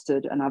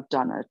trusted and I've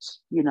done it.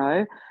 You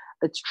know,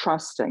 it's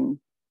trusting.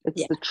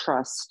 It's the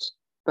trust.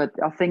 But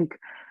I think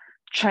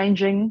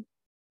changing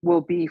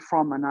will be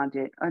from an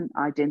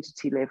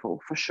identity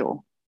level for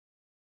sure.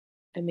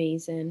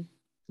 Amazing.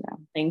 Yeah.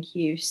 Thank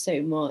you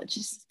so much.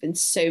 It's been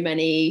so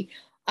many.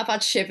 I've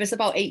had shivers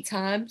about 8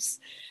 times.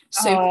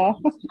 So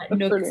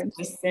nuggets of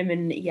wisdom,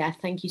 and yeah,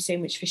 thank you so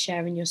much for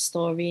sharing your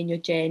story and your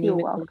journey. You're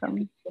with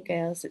welcome. The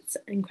girls. It's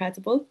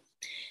incredible.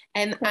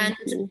 And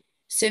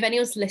so if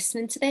anyone's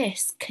listening to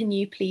this, can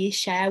you please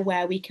share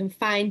where we can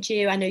find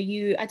you? I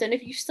don't know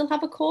if you still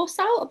have a course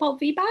out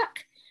about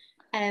VBAC.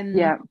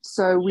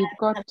 So we've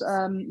got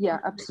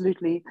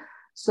absolutely.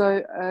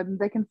 So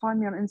they can find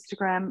me on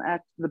Instagram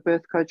at the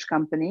Birth Coach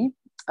Company.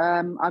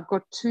 I've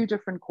got 2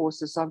 different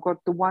courses. I've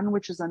got the one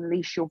which is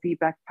Unleash Your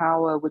VBAC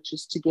Power, which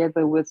is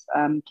together with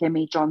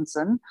Kemi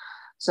Johnson.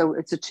 So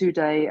it's a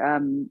 2-day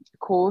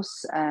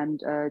course,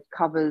 and it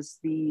covers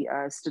the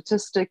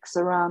statistics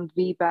around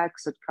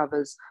VBACs. It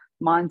covers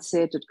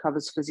mindset. It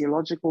covers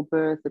physiological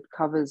birth. It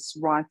covers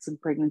rights in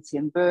pregnancy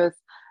and birth,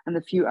 and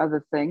a few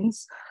other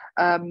things.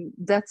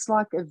 That's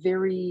like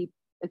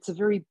it's a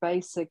very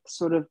basic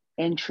sort of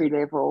entry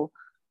level.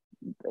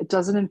 It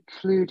doesn't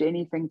include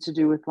anything to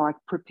do with like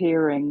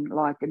preparing,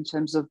 like in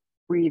terms of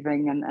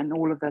breathing and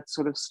all of that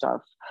sort of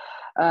stuff.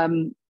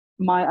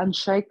 My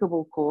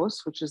Unshakable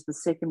course, which is the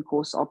second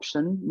course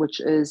option,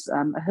 which is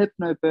a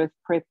hypnobirth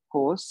prep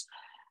course,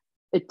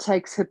 it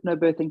takes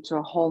hypnobirthing to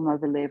a whole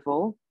nother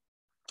level,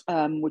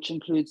 which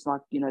includes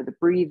like, you know, the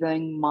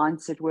breathing,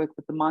 mindset work,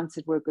 but the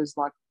mindset work is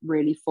like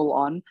really full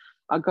on.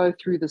 I go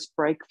through this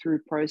breakthrough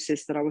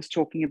process that I was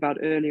talking about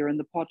earlier in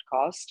the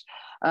podcast.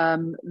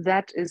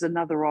 That is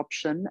another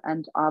option.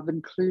 And I've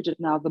included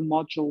now the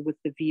module with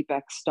the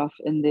VBAC stuff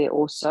in there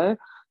also.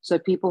 So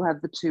people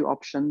have the 2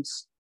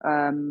 options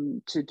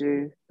to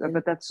do,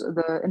 but that's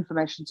the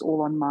information's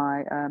all on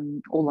my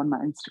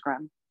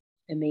Instagram.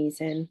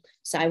 Amazing.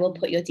 So I will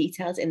put your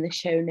details in the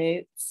show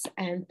notes,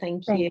 and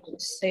thank you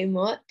so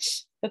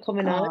much for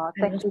coming on.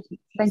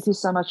 Thank you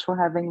so much for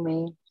having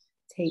me.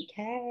 Take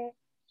care.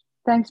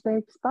 Thanks,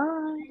 babes.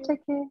 Bye.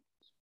 Take care.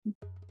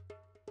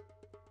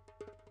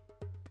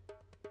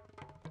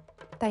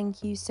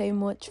 Thank you so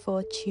much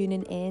for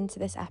tuning in to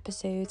this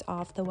episode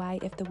of the Way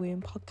of the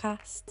Womb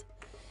podcast.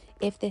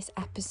 If this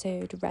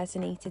episode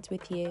resonated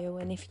with you,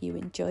 and if you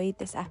enjoyed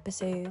this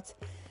episode,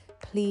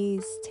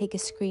 please take a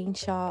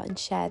screenshot and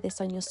share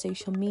this on your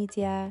social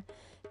media.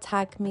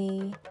 tag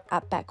me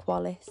at Beck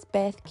Wallace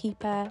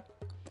Birthkeeper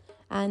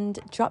and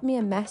drop me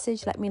a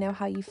message. Let me know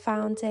how you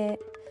found it.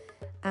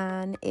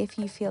 And if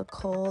you feel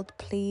called,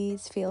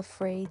 please feel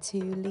free to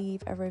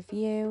leave a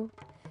review.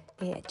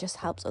 It just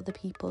helps other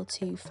people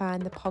to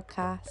find the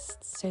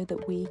podcast so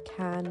that we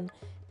can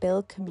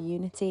build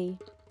community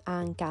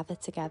and gather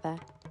together.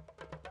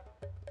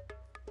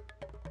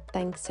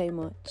 Thanks so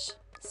much.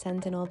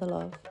 Sending all the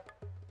love.